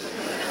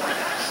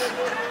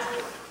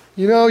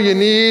 You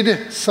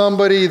need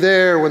somebody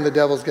there when the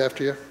devil's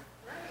after you.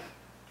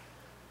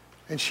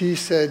 And she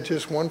said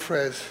just one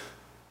phrase,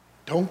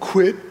 don't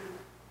quit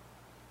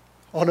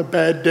on a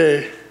bad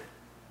day.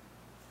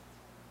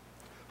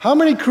 How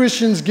many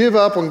Christians give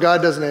up when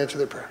God doesn't answer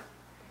their prayer?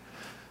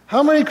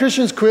 How many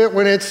Christians quit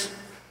when it's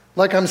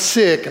like I'm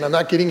sick and I'm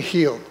not getting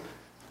healed?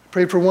 I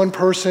prayed for one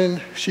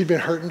person, she'd been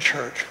hurt in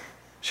church.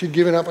 She'd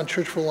given up on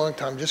church for a long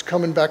time, just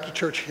coming back to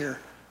church here,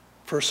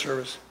 first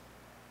service.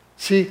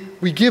 See,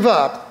 we give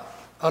up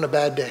on a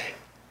bad day.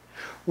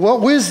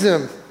 What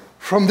wisdom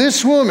from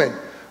this woman?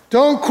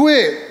 Don't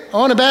quit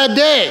on a bad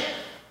day.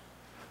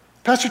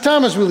 Pastor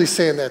Tom is really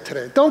saying that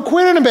today. Don't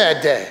quit on a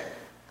bad day.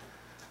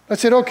 I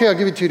said, okay, I'll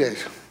give you 2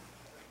 days.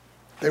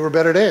 They were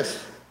better days.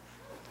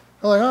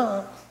 I'm like,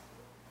 oh,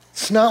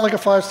 it's not like a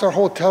 5-star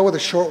hotel with a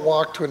short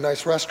walk to a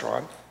nice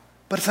restaurant,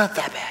 but it's not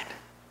that bad.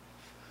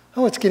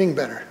 Oh, it's getting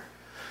better.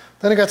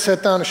 Then I got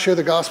sat down to share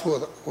the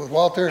gospel with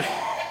Walter,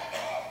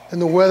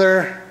 and the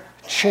weather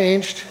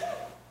changed,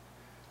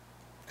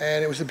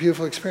 and it was a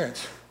beautiful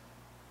experience.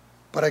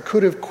 But I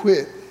could have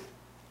quit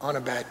on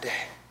a bad day.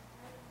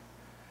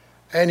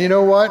 And you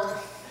know what?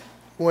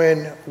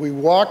 When we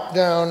walked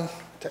down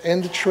to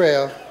end the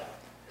trail,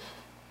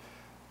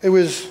 it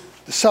was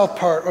the south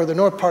part or the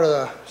north part of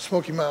the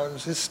Smoky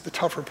Mountains. It's the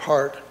tougher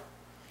part.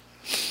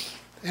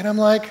 And I'm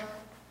like,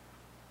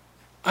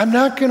 I'm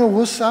not going to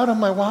wuss out on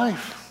my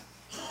wife.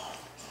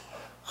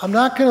 I'm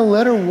not going to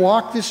let her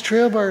walk this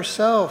trail by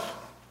herself.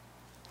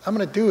 I'm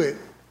going to do it.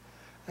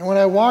 And when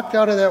I walked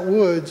out of that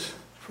woods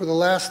for the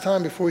last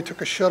time before we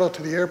took a shuttle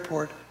to the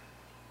airport,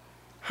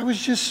 I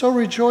was just so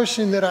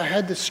rejoicing that I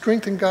had the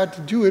strength in God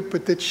to do it,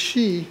 but that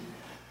she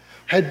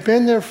had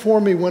been there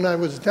for me when I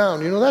was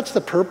down. You know, that's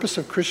the purpose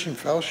of Christian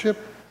fellowship,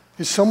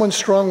 is someone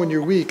strong when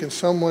you're weak, and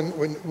someone,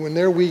 when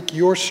they're weak,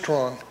 you're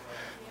strong.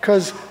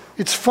 Because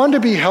it's fun to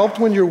be helped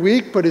when you're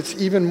weak, but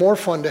it's even more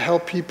fun to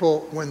help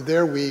people when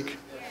they're weak,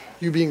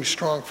 you being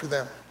strong for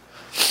them.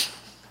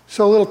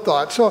 So a little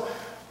thought. So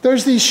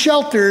there's these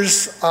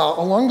shelters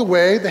along the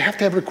way. They have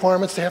to have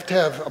requirements. They have to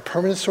have a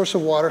permanent source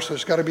of water, so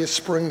there's got to be a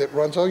spring that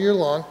runs all year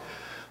long.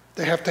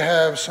 They have to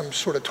have some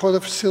sort of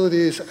toilet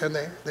facilities, and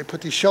they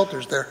put these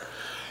shelters there.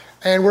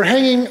 And we're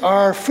hanging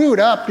our food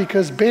up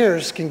because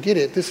bears can get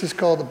it. This is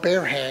called a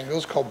bear hang.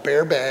 Those are called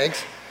bear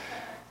bags.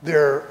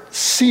 They're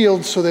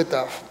sealed so that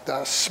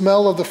the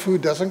smell of the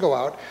food doesn't go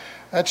out.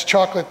 That's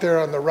chocolate there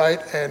on the right.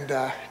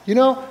 And, you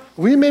know,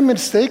 we made a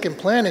mistake in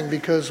planning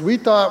because we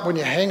thought when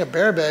you hang a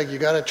bear bag, you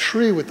got a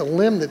tree with a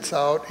limb that's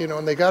out, you know,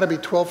 and they got to be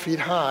 12 feet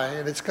high,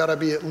 and it's got to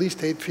be at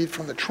least 8 feet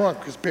from the trunk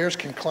because bears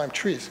can climb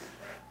trees.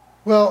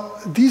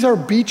 Well, these are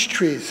beech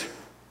trees.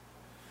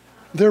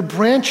 Their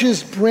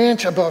branches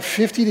branch about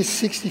 50 to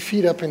 60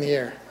 feet up in the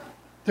air.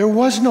 There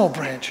was no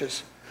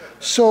branches.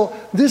 So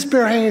this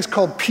bear hang is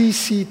called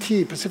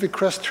PCT, Pacific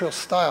Crest Trail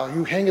style.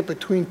 You hang it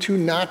between two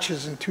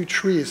notches and two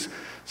trees,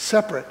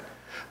 separate.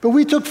 But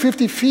we took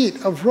 50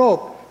 feet of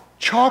rope.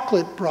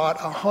 Chocolate brought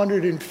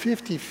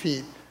 150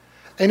 feet.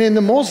 And in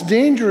the most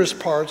dangerous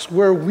parts,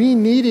 where we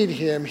needed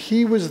him,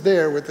 he was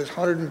there with his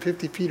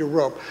 150 feet of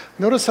rope.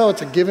 Notice how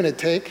it's a give and a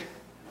take?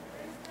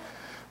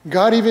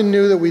 God even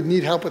knew that we'd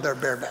need help with our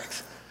bear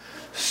bags.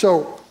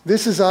 So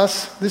this is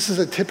us. This is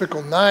a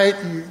typical night.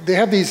 They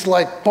have these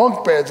like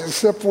bunk beds,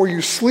 except for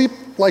you sleep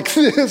like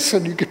this,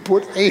 and you could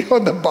put 8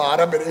 on the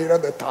bottom and 8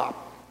 on the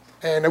top.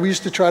 And we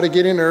used to try to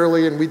get in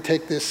early, and we'd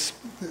take this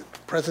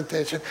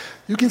presentation.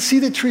 You can see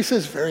that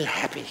Teresa's very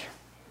happy.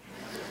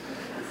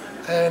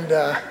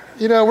 And,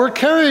 you know, we're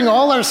carrying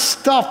all our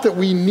stuff that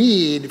we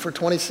need for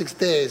 26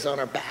 days on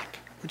our back,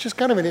 which is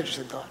kind of an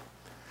interesting thought.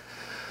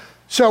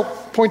 So,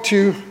 point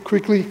 2,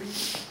 quickly.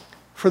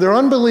 For their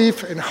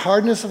unbelief and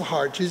hardness of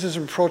heart, Jesus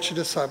reproached the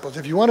disciples.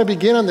 If you want to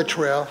begin on the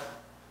trail,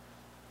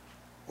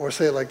 or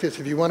say it like this,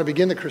 if you want to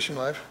begin the Christian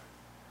life,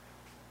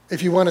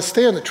 if you want to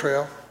stay on the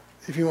trail,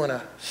 if you want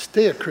to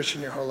stay a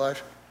Christian your whole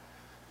life,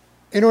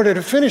 in order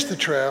to finish the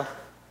trail,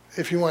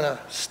 if you want to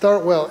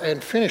start well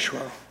and finish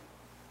well,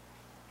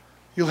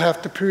 you'll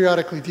have to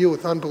periodically deal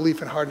with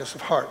unbelief and hardness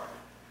of heart.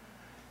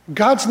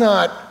 God's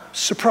not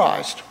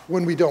surprised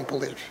when we don't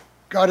believe.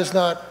 God is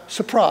not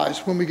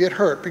surprised when we get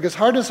hurt, because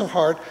hardness of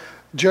heart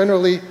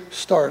generally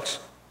starts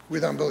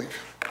with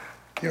unbelief,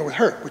 you know, with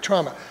hurt, with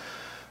trauma.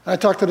 And I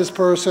talked to this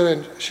person,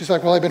 and she's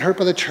like, well, I've been hurt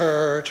by the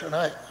church, and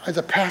I, as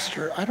a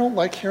pastor, I don't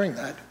like hearing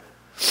that.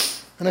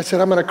 And I said,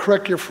 I'm going to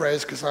correct your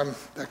phrase, because I'm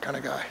that kind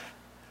of guy.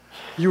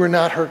 You were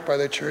not hurt by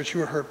the church,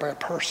 you were hurt by a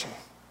person.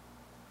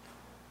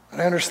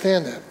 And I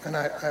understand that, and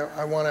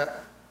I want to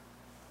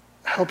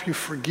help you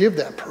forgive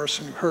that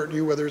person who hurt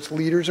you, whether it's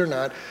leaders or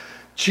not.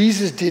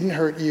 Jesus didn't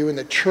hurt you, and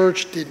the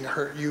church didn't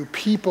hurt you.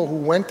 People who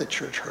went to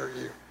church hurt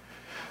you.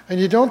 And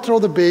you don't throw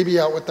the baby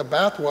out with the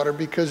bathwater,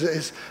 because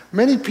as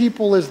many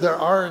people as there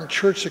are in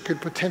church that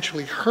could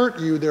potentially hurt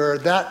you, there are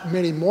that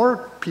many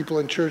more people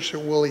in church that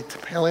will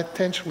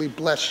potentially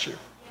bless you.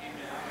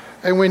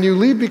 And when you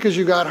leave because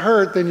you got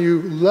hurt, then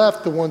you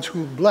left the ones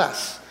who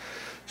bless.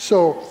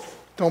 So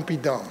don't be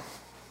dumb.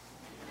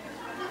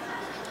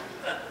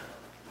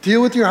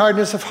 Deal with your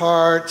hardness of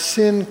heart.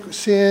 Sin,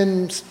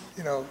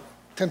 you know,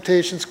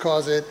 temptations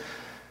cause it.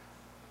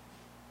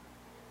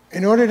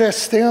 In order to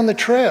stay on the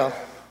trail,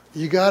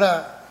 you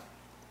gotta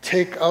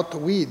take out the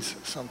weeds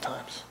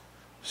sometimes.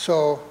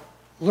 So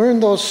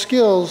learn those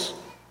skills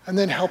and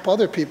then help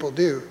other people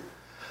do.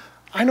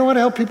 I know how to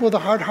help people with a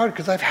hard heart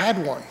because I've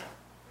had one.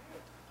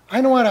 I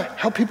know how to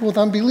help people with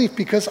unbelief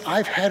because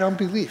I've had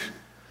unbelief.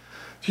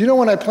 Do you know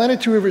when I planted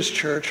Two Rivers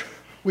Church,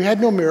 we had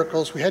no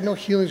miracles, we had no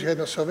healings, we had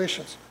no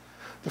salvations.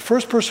 The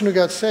first person who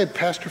got saved,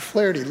 Pastor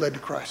Flaherty, led to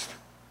Christ.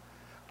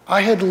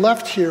 I had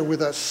left here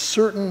with a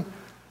certain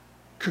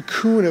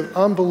cocoon of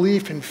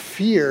unbelief and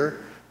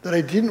fear that I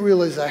didn't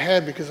realize I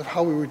had because of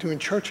how we were doing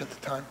church at the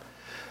time.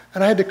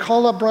 And I had to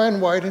call up Brian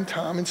White and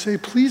Tom and say,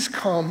 please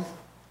come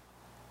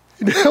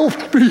and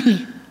help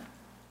me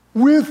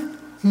with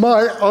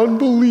my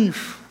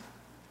unbelief.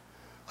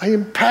 I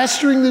am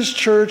pastoring this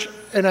church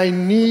and I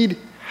need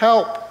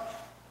help.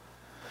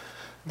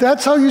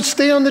 That's how you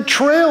stay on the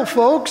trail,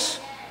 folks.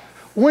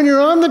 When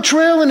you're on the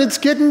trail and it's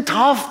getting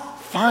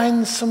tough,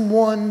 find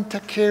someone to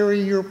carry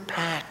your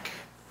pack.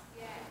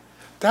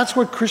 That's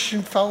what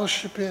Christian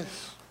fellowship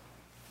is.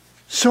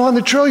 So on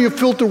the trail, you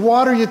filter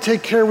water, you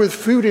take care with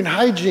food and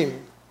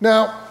hygiene.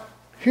 Now,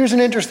 here's an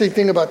interesting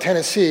thing about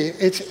Tennessee.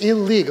 It's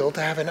illegal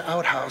to have an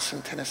outhouse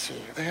in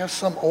Tennessee. They have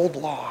some old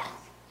law.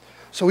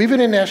 So even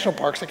in national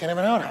parks, they can't have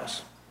an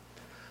outhouse.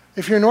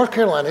 If you're in North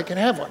Carolina, you can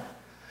have one.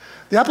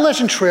 The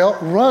Appalachian Trail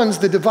runs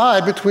the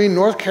divide between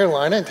North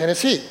Carolina and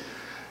Tennessee.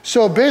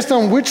 So based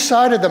on which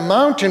side of the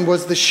mountain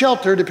was the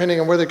shelter, depending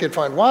on where they could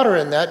find water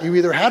in that, you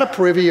either had a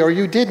privy or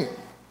you didn't.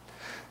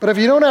 But if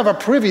you don't have a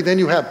privy, then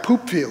you have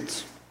poop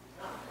fields,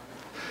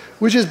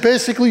 which is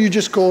basically you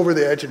just go over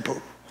the edge and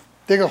poop.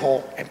 Dig a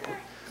hole and poop.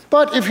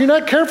 But if you're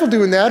not careful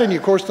doing that, and you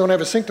of course don't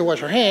have a sink to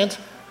wash your hands,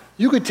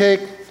 you could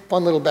take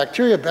fun little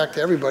bacteria back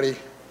to everybody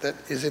that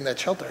is in that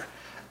shelter.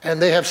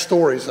 And they have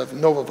stories of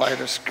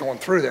novavirus going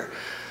through there.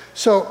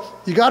 So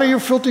you gotta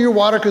filter your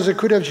water because it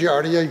could have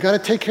Giardia. You gotta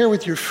take care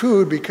with your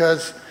food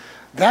because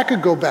that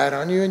could go bad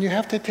on you, and you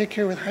have to take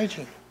care with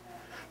hygiene.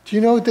 Do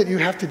you know that you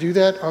have to do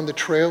that on the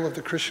trail of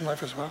the Christian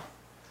life as well?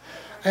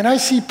 And I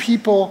see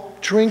people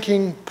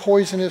drinking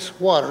poisonous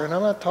water, and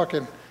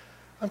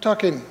I'm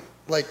talking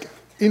like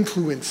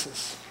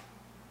influences.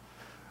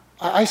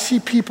 I see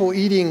people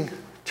eating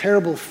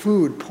terrible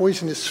food,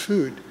 poisonous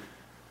food.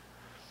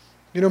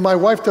 You know, my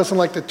wife doesn't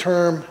like the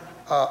term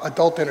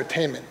adult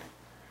entertainment,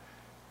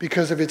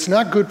 because if it's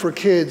not good for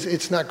kids,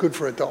 it's not good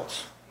for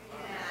adults.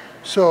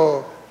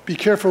 So be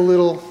careful,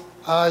 little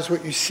eyes,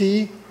 what you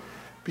see.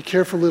 Be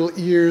careful, little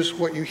ears,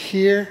 what you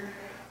hear.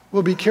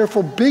 Well, be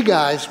careful, big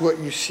eyes, what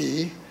you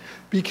see.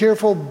 Be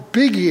careful,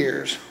 big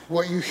ears,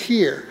 what you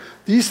hear.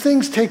 These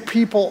things take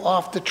people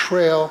off the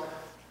trail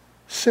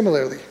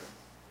similarly.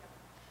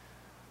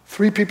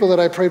 3 people that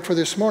I prayed for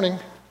this morning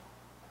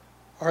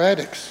are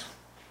addicts.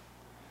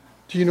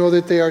 Do you know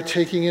that they are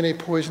taking in a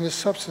poisonous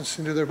substance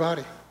into their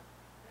body?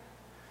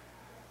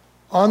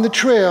 On the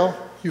trail,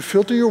 you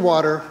filter your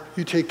water,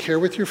 you take care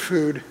with your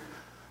food,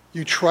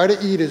 you try to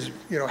eat as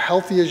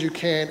healthy as you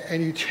can,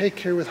 and you take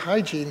care with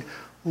hygiene,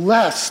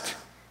 lest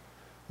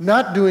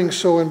not doing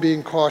so and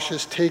being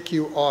cautious take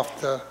you off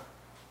the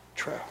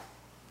trail.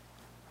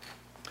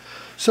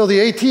 So the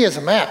AT is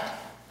a map.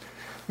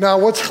 Now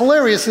what's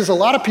hilarious is a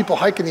lot of people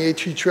hiking the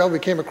AT trail. We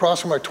came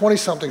across them, are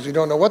 20-somethings who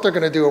don't know what they're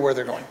going to do or where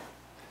they're going.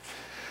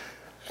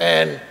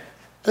 And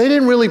they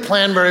didn't really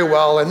plan very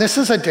well, and this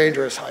is a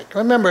dangerous hike.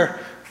 Remember,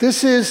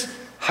 this is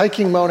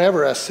hiking Mount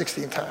Everest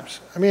 16 times.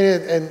 I mean,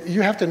 and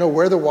you have to know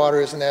where the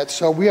water is and that.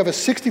 So we have a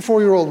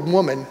 64-year-old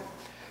woman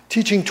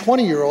teaching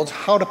 20-year-olds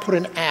how to put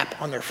an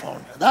app on their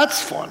phone.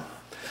 That's fun.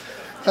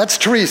 That's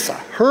Teresa.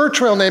 Her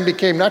trail name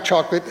became, not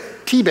chocolate,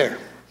 T-Bear.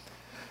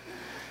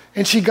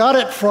 And she got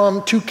it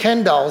from 2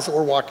 Ken dolls that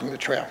were walking the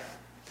trail.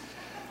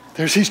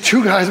 There's these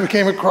 2 guys we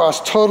came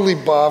across, totally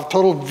buff,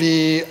 total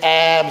V,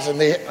 abs, and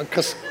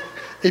because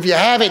if you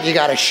have it, you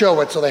got to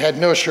show it, so they had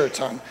no shirts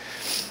on.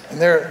 And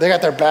they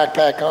got their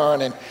backpack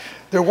on, and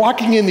they're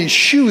walking in these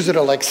shoes that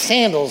are like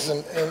sandals,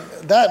 and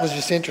that was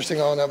just interesting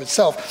all in of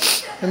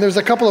itself. And there's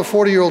a couple of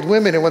 40-year-old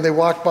women, and when they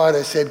walked by,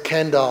 they said,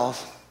 Ken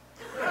dolls.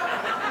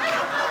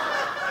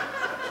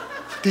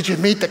 Did you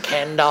meet the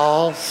Ken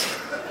dolls?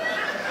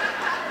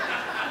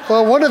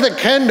 Well, one of the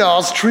Ken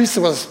dolls,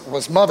 Teresa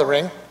was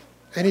mothering,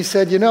 and he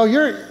said,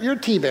 you're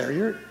T-Bear,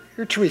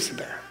 you're Teresa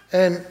Bear.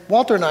 And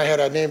Walter and I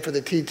had a name for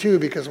the T too,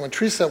 because when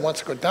Teresa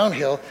wants to go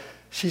downhill,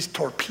 she's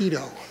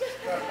Torpedo.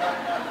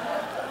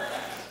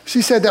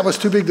 She said that was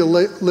too big to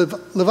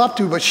live up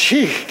to, but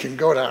she can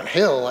go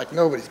downhill like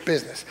nobody's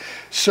business.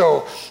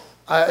 So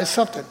it's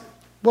something.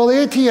 Well,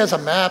 the AT has a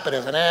map, it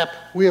has an app.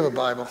 We have a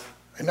Bible,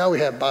 and now we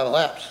have Bible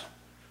apps.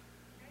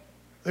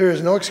 There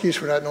is no excuse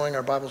for not knowing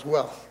our Bibles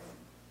well.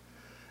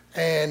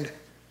 And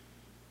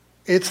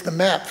it's the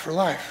map for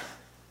life.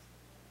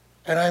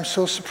 And I'm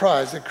so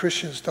surprised that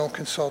Christians don't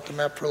consult the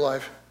map for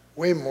life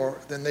way more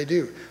than they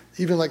do,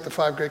 even like the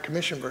 5 Great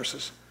Commission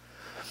verses.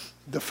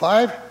 The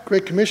 5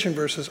 Great Commission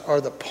verses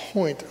are the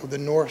point of the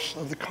north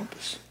of the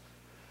compass.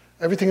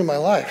 Everything in my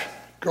life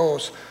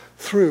goes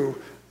through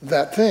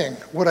that thing.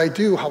 What I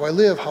do, how I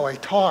live, how I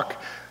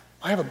talk.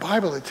 I have a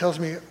Bible that tells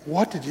me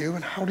what to do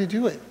and how to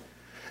do it.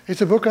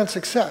 It's a book on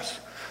success.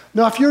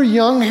 Now, if you're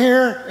young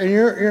here and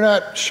you're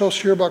not so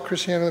sure about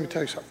Christianity, let me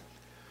tell you something.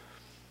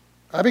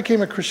 I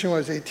became a Christian when I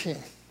was 18.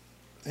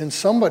 And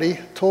somebody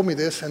told me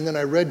this, and then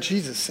I read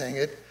Jesus saying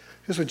it.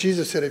 Here's what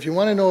Jesus said: if you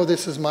want to know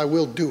this is my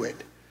will, do it.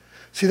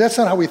 See, that's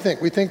not how we think.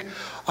 We think,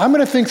 I'm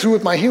going to think through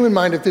with my human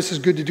mind if this is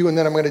good to do, and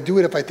then I'm going to do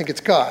it if I think it's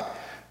God.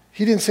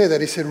 He didn't say that.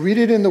 He said, read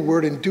it in the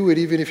Word and do it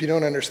even if you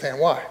don't understand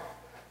why.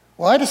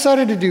 Well, I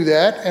decided to do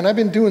that, and I've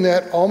been doing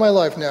that all my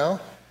life now.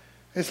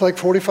 It's like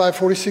 45,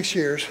 46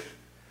 years.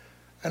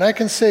 And I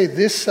can say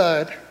this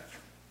side,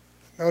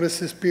 notice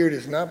this beard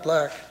is not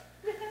black.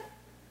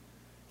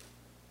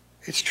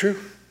 It's true.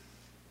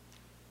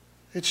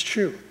 It's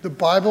true. The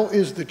Bible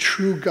is the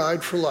true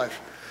guide for life.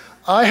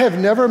 I have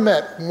never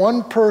met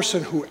one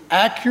person who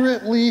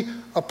accurately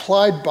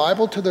applied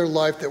Bible to their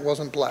life that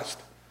wasn't blessed.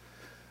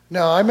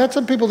 Now, I met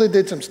some people that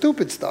did some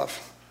stupid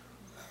stuff.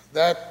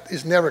 That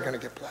is never going to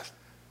get blessed.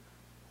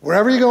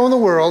 Wherever you go in the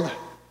world,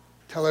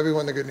 tell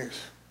everyone the good news.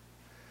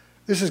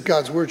 This is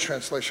God's Word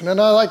translation, and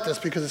I like this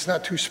because it's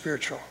not too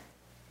spiritual.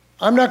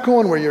 I'm not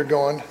going where you're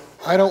going.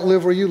 I don't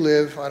live where you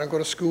live. I don't go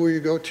to school where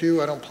you go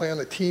to. I don't play on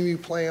the team you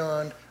play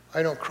on.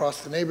 I don't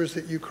cross the neighbors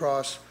that you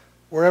cross.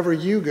 Wherever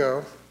you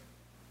go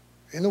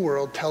in the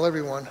world, tell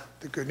everyone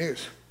the good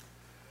news.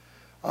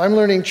 I'm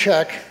learning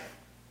Czech,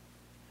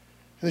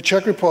 in the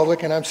Czech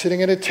Republic, and I'm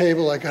sitting at a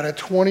table. I got a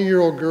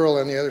 20-year-old girl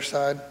on the other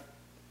side.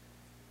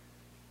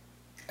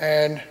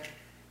 And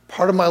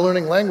part of my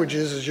learning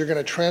languages is you're going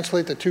to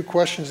translate the 2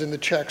 questions into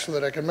Czech so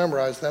that I can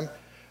memorize them.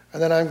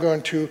 And then I'm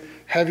going to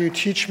have you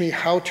teach me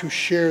how to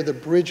share the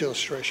bridge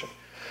illustration.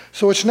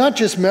 So it's not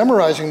just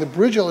memorizing the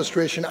bridge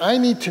illustration. I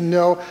need to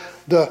know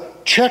the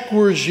Czech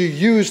words you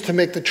use to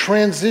make the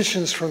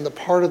transitions from the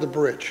part of the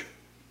bridge,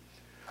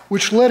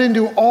 which led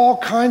into all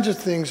kinds of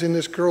things in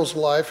this girl's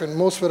life, and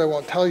most of it I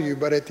won't tell you,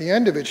 but at the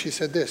end of it, she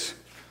said this: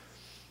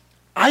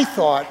 I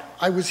thought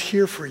I was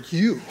here for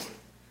you.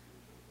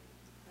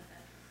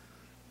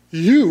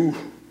 You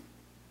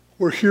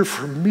were here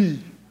for me.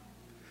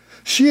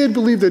 She had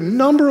believed a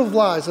number of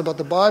lies about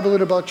the Bible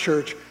and about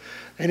church,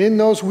 and in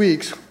those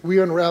weeks, we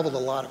unraveled a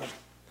lot of them.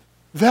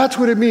 That's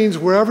what it means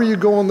wherever you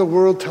go in the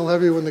world, tell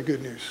everyone the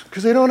good news.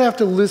 Because they don't have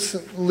to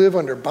live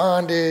under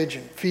bondage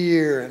and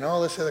fear and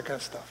all this other kind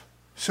of stuff.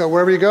 So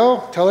wherever you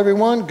go, tell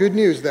everyone good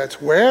news.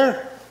 That's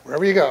where?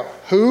 Wherever you go.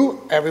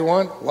 Who?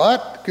 Everyone.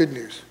 What? Good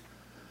news.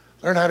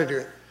 Learn how to do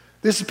it.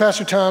 This is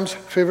Pastor Tom's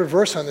favorite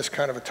verse on this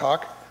kind of a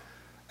talk.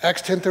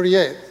 Acts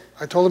 10:38.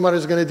 I told him what I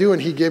was going to do, and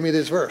he gave me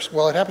this verse.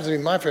 Well, it happens to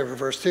be my favorite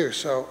verse, too.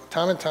 So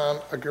Tom and Tom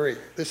agree.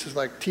 This is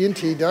like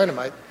TNT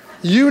dynamite.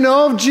 You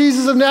know of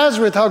Jesus of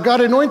Nazareth, how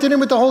God anointed him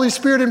with the Holy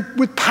Spirit and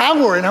with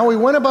power, and how he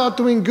went about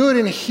doing good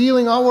and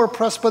healing all who were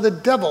oppressed by the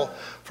devil,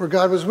 for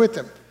God was with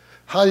him.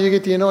 How do you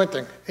get the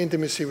anointing?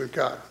 Intimacy with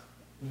God.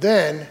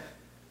 Then,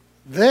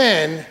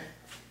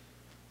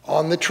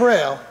 on the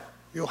trail,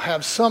 you'll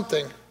have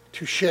something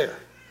to share.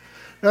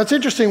 Now, it's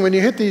interesting, when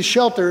you hit these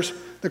shelters,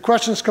 the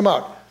questions come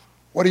out.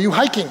 What are you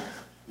hiking?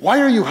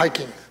 Why are you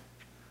hiking?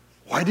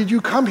 Why did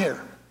you come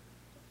here?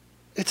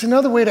 It's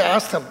another way to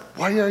ask them,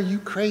 why are you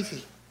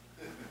crazy?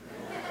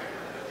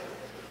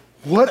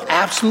 What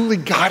absolutely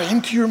got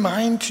into your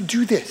mind to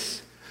do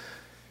this?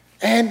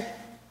 And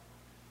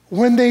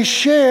when they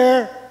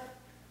share,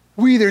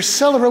 we either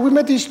celebrate. We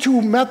met these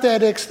 2 meth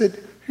addicts that,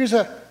 here's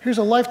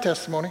a life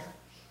testimony.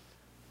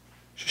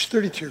 She's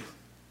 32.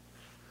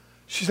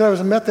 She said, I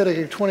was a meth addict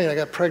at 20 and I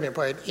got pregnant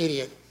by an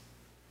idiot.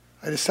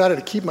 I decided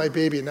to keep my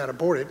baby and not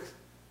abort it.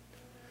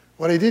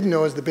 What I didn't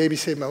know is the baby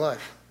saved my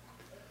life.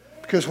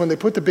 Because when they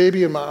put the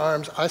baby in my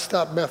arms, I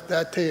stopped meth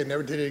that day and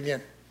never did it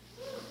again.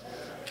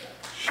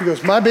 She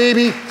goes, my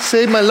baby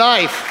saved my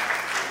life.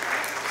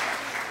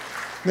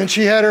 And then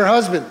she had her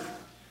husband.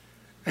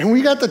 And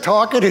we got to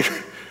talking, and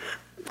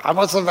I'm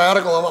a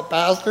sabbatical, I'm a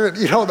pastor. And,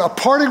 the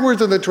parting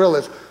words on the trail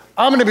is,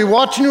 I'm going to be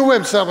watching your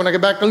website when I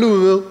get back to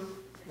Louisville.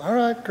 All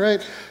right,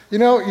 great.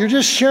 You're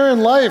just sharing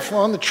life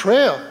on the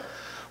trail.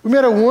 We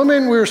met a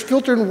woman, we were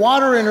filtering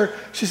water in her.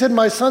 She said,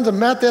 my son's a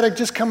meth addict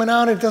just coming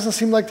out, and it doesn't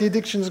seem like the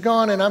addiction's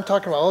gone. And I'm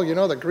talking about,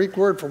 the Greek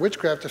word for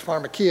witchcraft is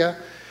pharmakia.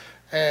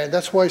 And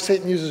that's why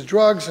Satan uses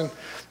drugs, and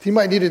he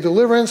might need a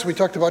deliverance. We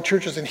talked about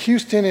churches in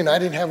Houston, and I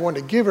didn't have one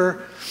to give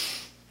her.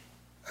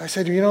 I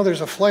said,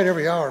 there's a flight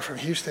every hour from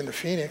Houston to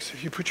Phoenix.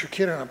 If you put your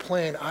kid on a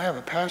plane, I have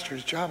a pastor,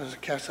 his job is to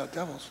cast out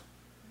devils.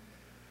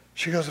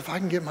 She goes, if I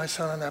can get my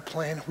son on that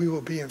plane, we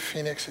will be in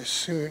Phoenix as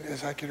soon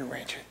as I can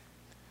arrange it.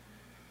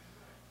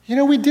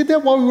 We did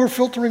that while we were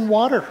filtering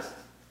water.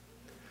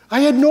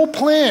 I had no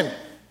plan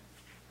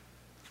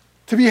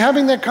to be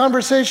having that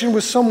conversation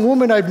with some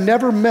woman I've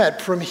never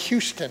met from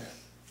Houston.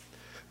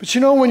 But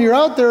when you're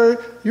out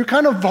there, you're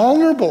kind of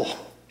vulnerable.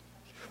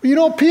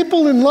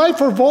 People in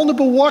life are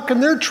vulnerable walking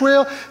their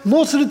trail.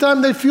 Most of the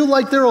time they feel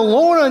like they're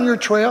alone on your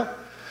trail.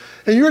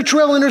 And your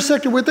trail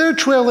intersected with their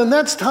trail, and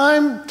that's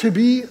time to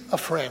be a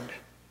friend.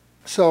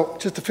 So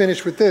just to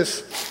finish with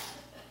this,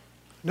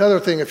 another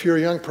thing, if you're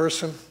a young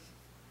person,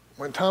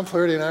 when Tom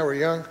Flaherty and I were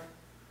young,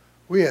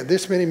 we had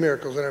this many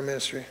miracles in our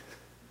ministry.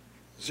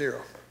 0.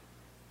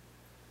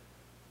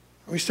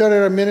 We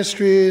started our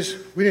ministries,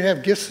 we didn't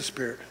have gifts of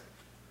spirit.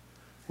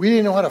 We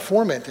didn't know how to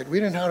foment it. We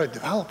didn't know how to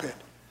develop it.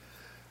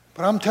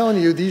 But I'm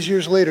telling you, these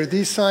years later,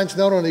 these signs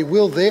not only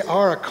they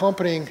are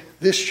accompanying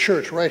this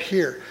church right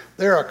here.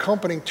 They're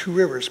accompanying Two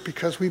Rivers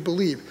because we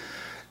believe.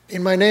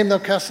 In my name they'll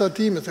cast out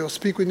demons, they will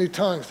speak with new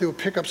tongues, they will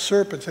pick up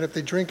serpents, and if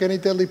they drink any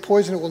deadly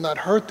poison, it will not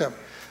hurt them.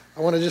 I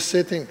want to just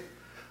say a thing.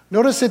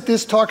 Notice that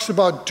this talks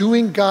about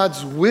doing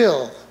God's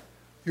will.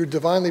 You're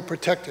divinely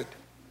protected.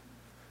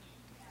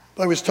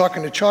 I was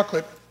talking to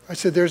Chocolate. I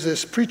said, there's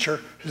this preacher.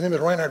 His name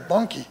is Reinhard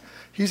Bonnke.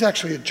 He's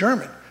actually a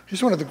German.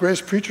 He's one of the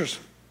greatest preachers.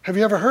 Have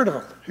you ever heard of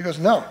him? He goes,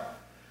 no.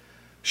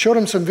 Showed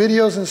him some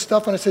videos and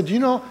stuff, and I said,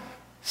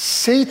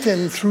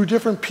 Satan, through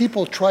different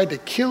people, tried to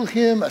kill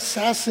him,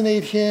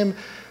 assassinate him,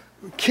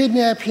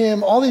 kidnap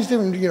him, all these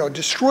different,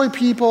 destroy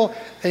people,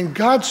 and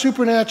God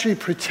supernaturally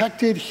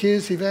protected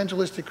his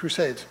evangelistic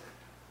crusades.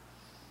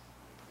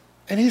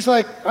 And he's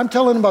like, I'm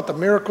telling him about the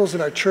miracles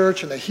in our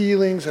church and the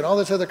healings and all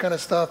this other kind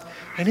of stuff.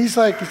 And he's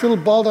like, he's a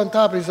little bald on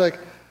top. And he's like,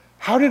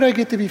 how did I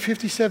get to be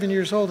 57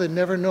 years old and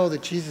never know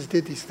that Jesus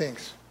did these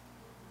things?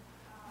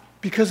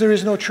 Because there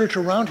is no church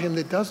around him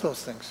that does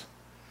those things.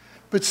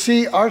 But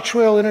see, our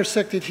trail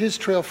intersected his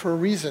trail for a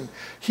reason.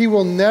 He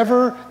will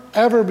never,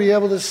 ever be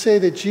able to say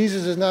that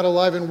Jesus is not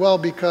alive and well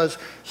because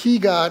he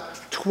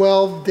got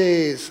 12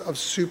 days of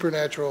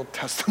supernatural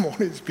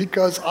testimonies,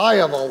 because I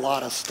have a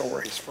lot of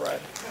stories,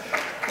 Fred.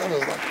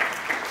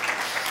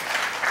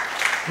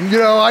 You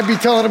know, I'd be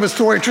telling him a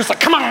story, just like,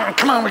 come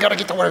on, we gotta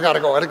get to where I gotta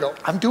go.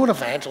 I'm doing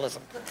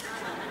evangelism.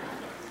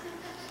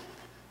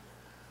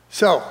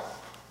 So,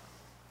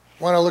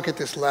 want to look at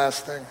this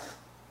last thing.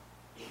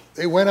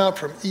 They went out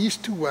from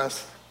east to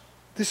west.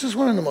 This is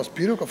one of the most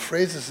beautiful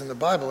phrases in the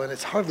Bible, and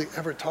it's hardly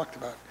ever talked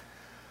about.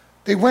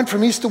 They went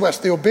from east to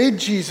west. They obeyed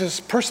Jesus,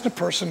 person to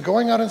person,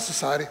 going out in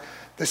society,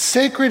 the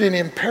sacred and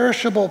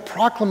imperishable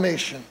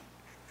proclamation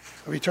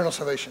of eternal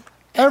salvation.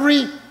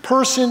 Every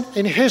person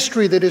in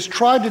history that has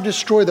tried to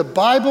destroy the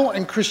Bible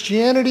and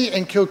Christianity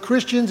and kill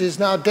Christians is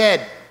now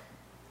dead.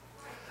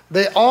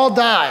 They all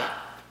die,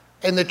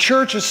 and the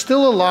church is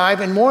still alive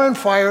and more on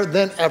fire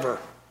than ever.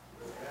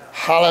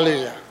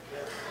 Hallelujah.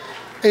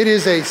 It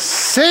is a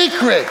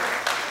sacred,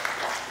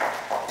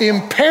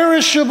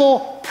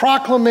 imperishable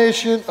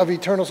proclamation of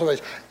eternal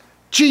salvation.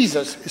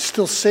 Jesus is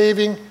still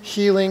saving,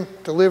 healing,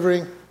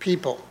 delivering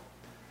people.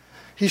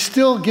 He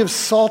still gives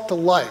salt to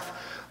life.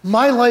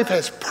 My life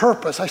has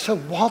purpose. I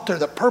said, Walter,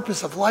 the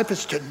purpose of life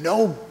is to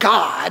know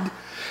God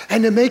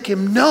and to make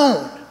him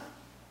known.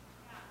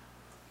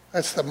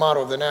 That's the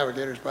motto of the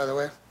Navigators, by the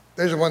way.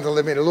 There's the ones that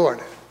led me to the Lord.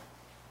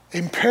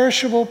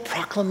 Imperishable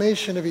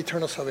proclamation of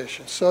eternal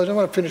salvation. So I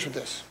want to finish with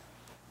this.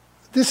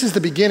 This is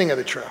the beginning of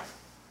the trail.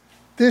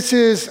 This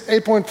is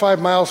 8.5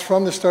 miles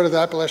from the start of the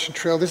Appalachian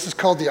Trail. This is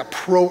called the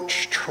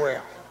Approach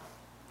Trail.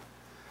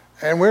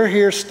 And we're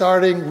here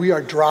starting, we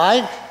are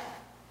dry,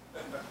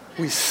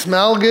 we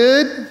smell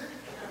good,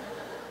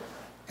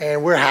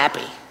 and we're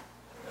happy.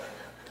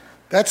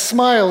 That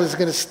smile is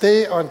going to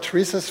stay on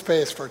Teresa's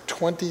face for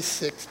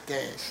 26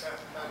 days.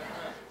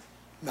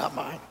 Not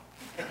mine.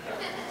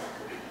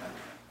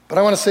 But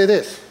I want to say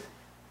this.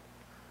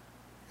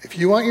 If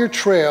you want your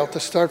trail to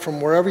start from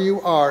wherever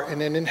you are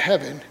and end in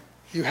heaven,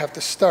 you have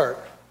to start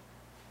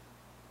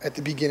at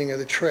the beginning of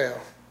the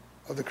trail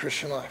of the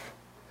Christian life.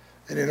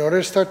 And in order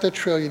to start that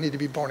trail, you need to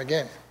be born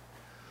again.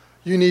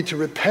 You need to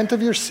repent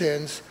of your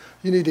sins.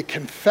 You need to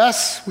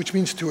confess, which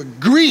means to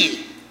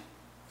agree.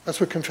 That's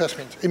what confess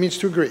means. It means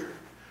to agree.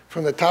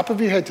 From the top of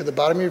your head to the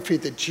bottom of your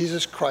feet that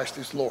Jesus Christ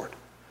is Lord.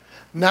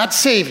 Not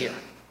Savior.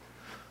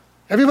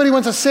 Everybody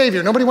wants a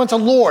Savior. Nobody wants a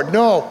Lord.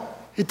 No.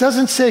 It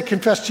doesn't say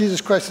confess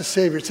Jesus Christ as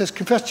Savior. It says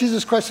confess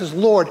Jesus Christ as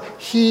Lord.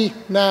 He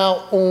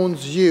now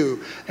owns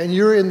you. And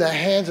you're in the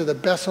hands of the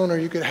best owner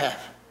you could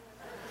have.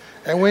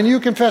 And when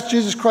you confess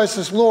Jesus Christ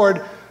as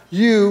Lord,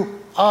 you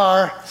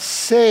are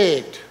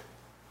saved.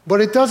 But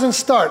it doesn't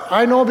start.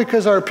 I know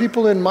because our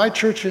people in my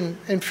church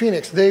in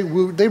Phoenix, they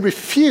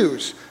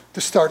refuse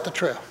to start the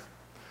trail.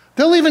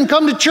 They'll even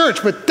come to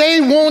church, but they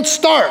won't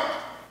start.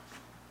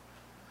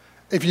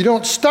 If you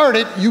don't start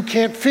it, you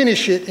can't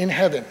finish it in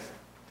heaven.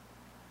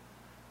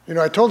 You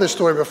know, I told this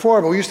story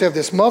before, but we used to have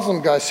this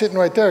Muslim guy sitting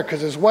right there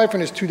because his wife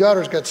and his 2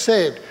 daughters got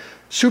saved.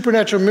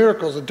 Supernatural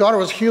miracles. The daughter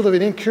was healed of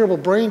an incurable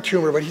brain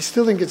tumor, but he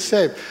still didn't get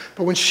saved.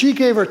 But when she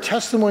gave her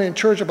testimony in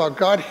church about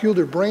God healed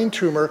her brain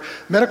tumor,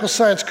 medical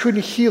science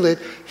couldn't heal it.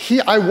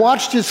 I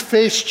watched his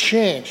face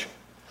change.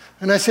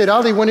 And I said,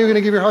 Ali, when are you going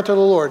to give your heart to the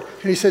Lord?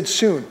 And he said,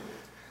 soon.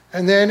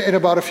 And then in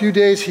about a few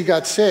days, he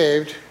got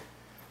saved.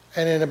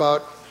 And in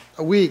about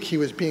a week, he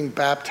was being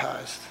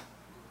baptized.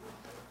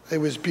 It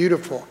was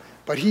beautiful.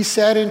 But he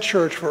sat in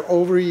church for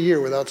over a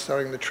year without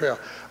starting the trail.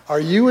 Are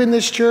you in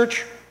this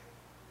church?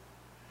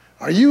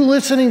 Are you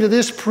listening to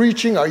this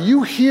preaching? Are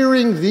you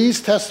hearing these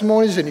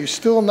testimonies and you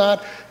still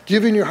not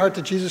giving your heart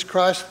to Jesus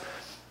Christ?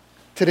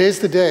 Today's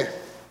the day.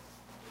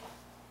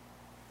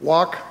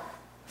 Walk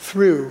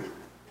through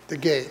the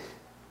gate.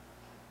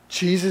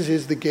 Jesus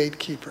is the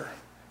gatekeeper.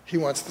 He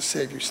wants to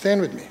save you. Stand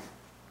with me.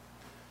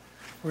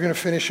 We're going to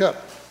finish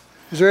up.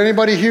 Is there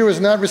anybody here who has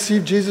not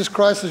received Jesus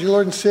Christ as your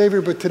Lord and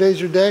Savior, but today's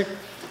your day?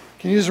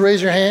 Can you just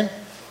raise your hand?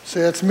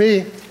 Say, that's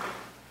me.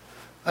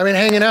 I've been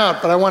hanging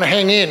out, but I want to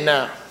hang in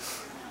now.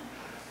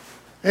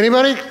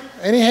 Anybody?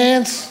 Any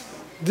hands?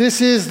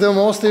 This is the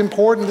most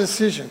important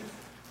decision.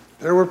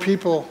 There were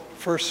people,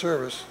 first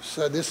service,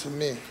 said this is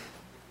me.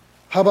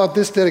 How about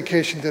this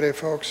dedication today,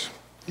 folks?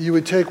 You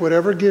would take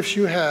whatever gifts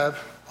you have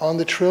on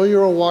the trail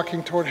you're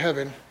walking toward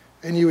heaven,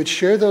 and you would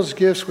share those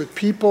gifts with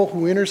people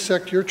who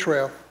intersect your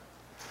trail.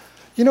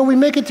 You know, we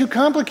make it too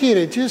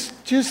complicated.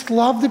 Just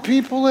love the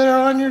people that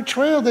are on your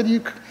trail, that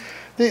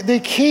they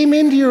came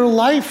into your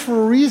life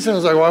for a reason.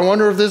 It's like, well, I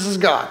wonder if this is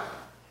God.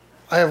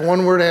 I have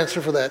one word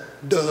answer for that.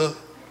 Duh.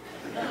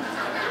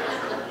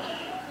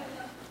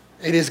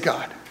 It is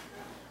God.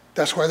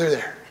 That's why they're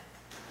there.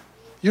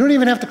 You don't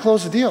even have to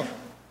close the deal.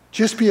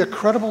 Just be a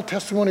credible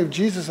testimony of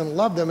Jesus and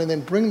love them, and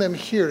then bring them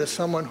here to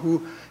someone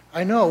who,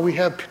 I know we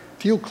have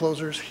deal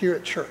closers here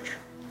at church.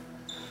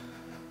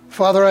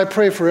 Father, I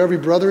pray for every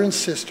brother and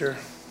sister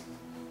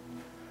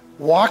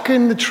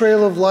walking the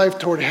trail of life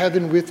toward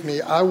heaven with me.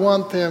 I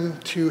want them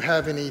to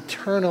have an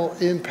eternal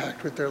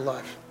impact with their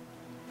life.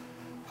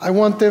 I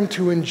want them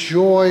to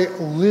enjoy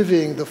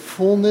living the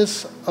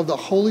fullness of the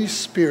Holy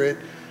Spirit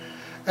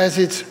as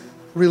it's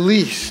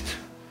released.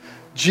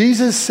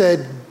 Jesus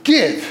said,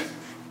 give,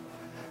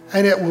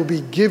 and it will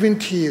be given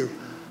to you.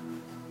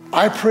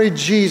 I pray,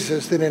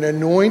 Jesus, that an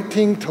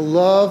anointing to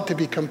love, to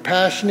be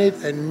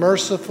compassionate and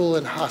merciful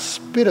and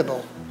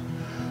hospitable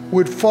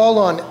would fall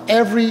on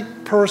every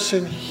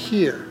person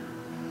here.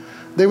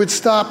 They would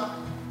stop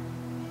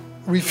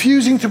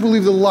refusing to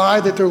believe the lie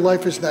that their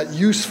life is not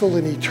useful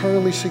and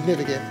eternally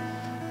significant.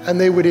 And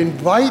they would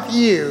invite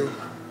you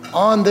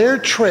on their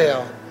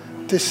trail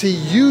to see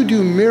you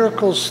do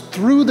miracles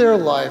through their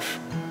life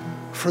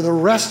for the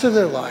rest of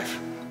their life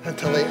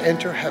until they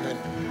enter heaven.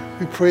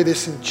 We pray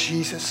this in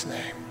Jesus'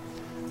 name.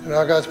 And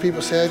all God's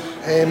people said,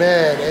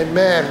 amen,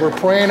 amen. We're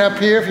praying up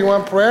here if you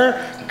want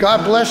prayer.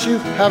 God bless you.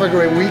 Have a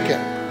great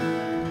weekend.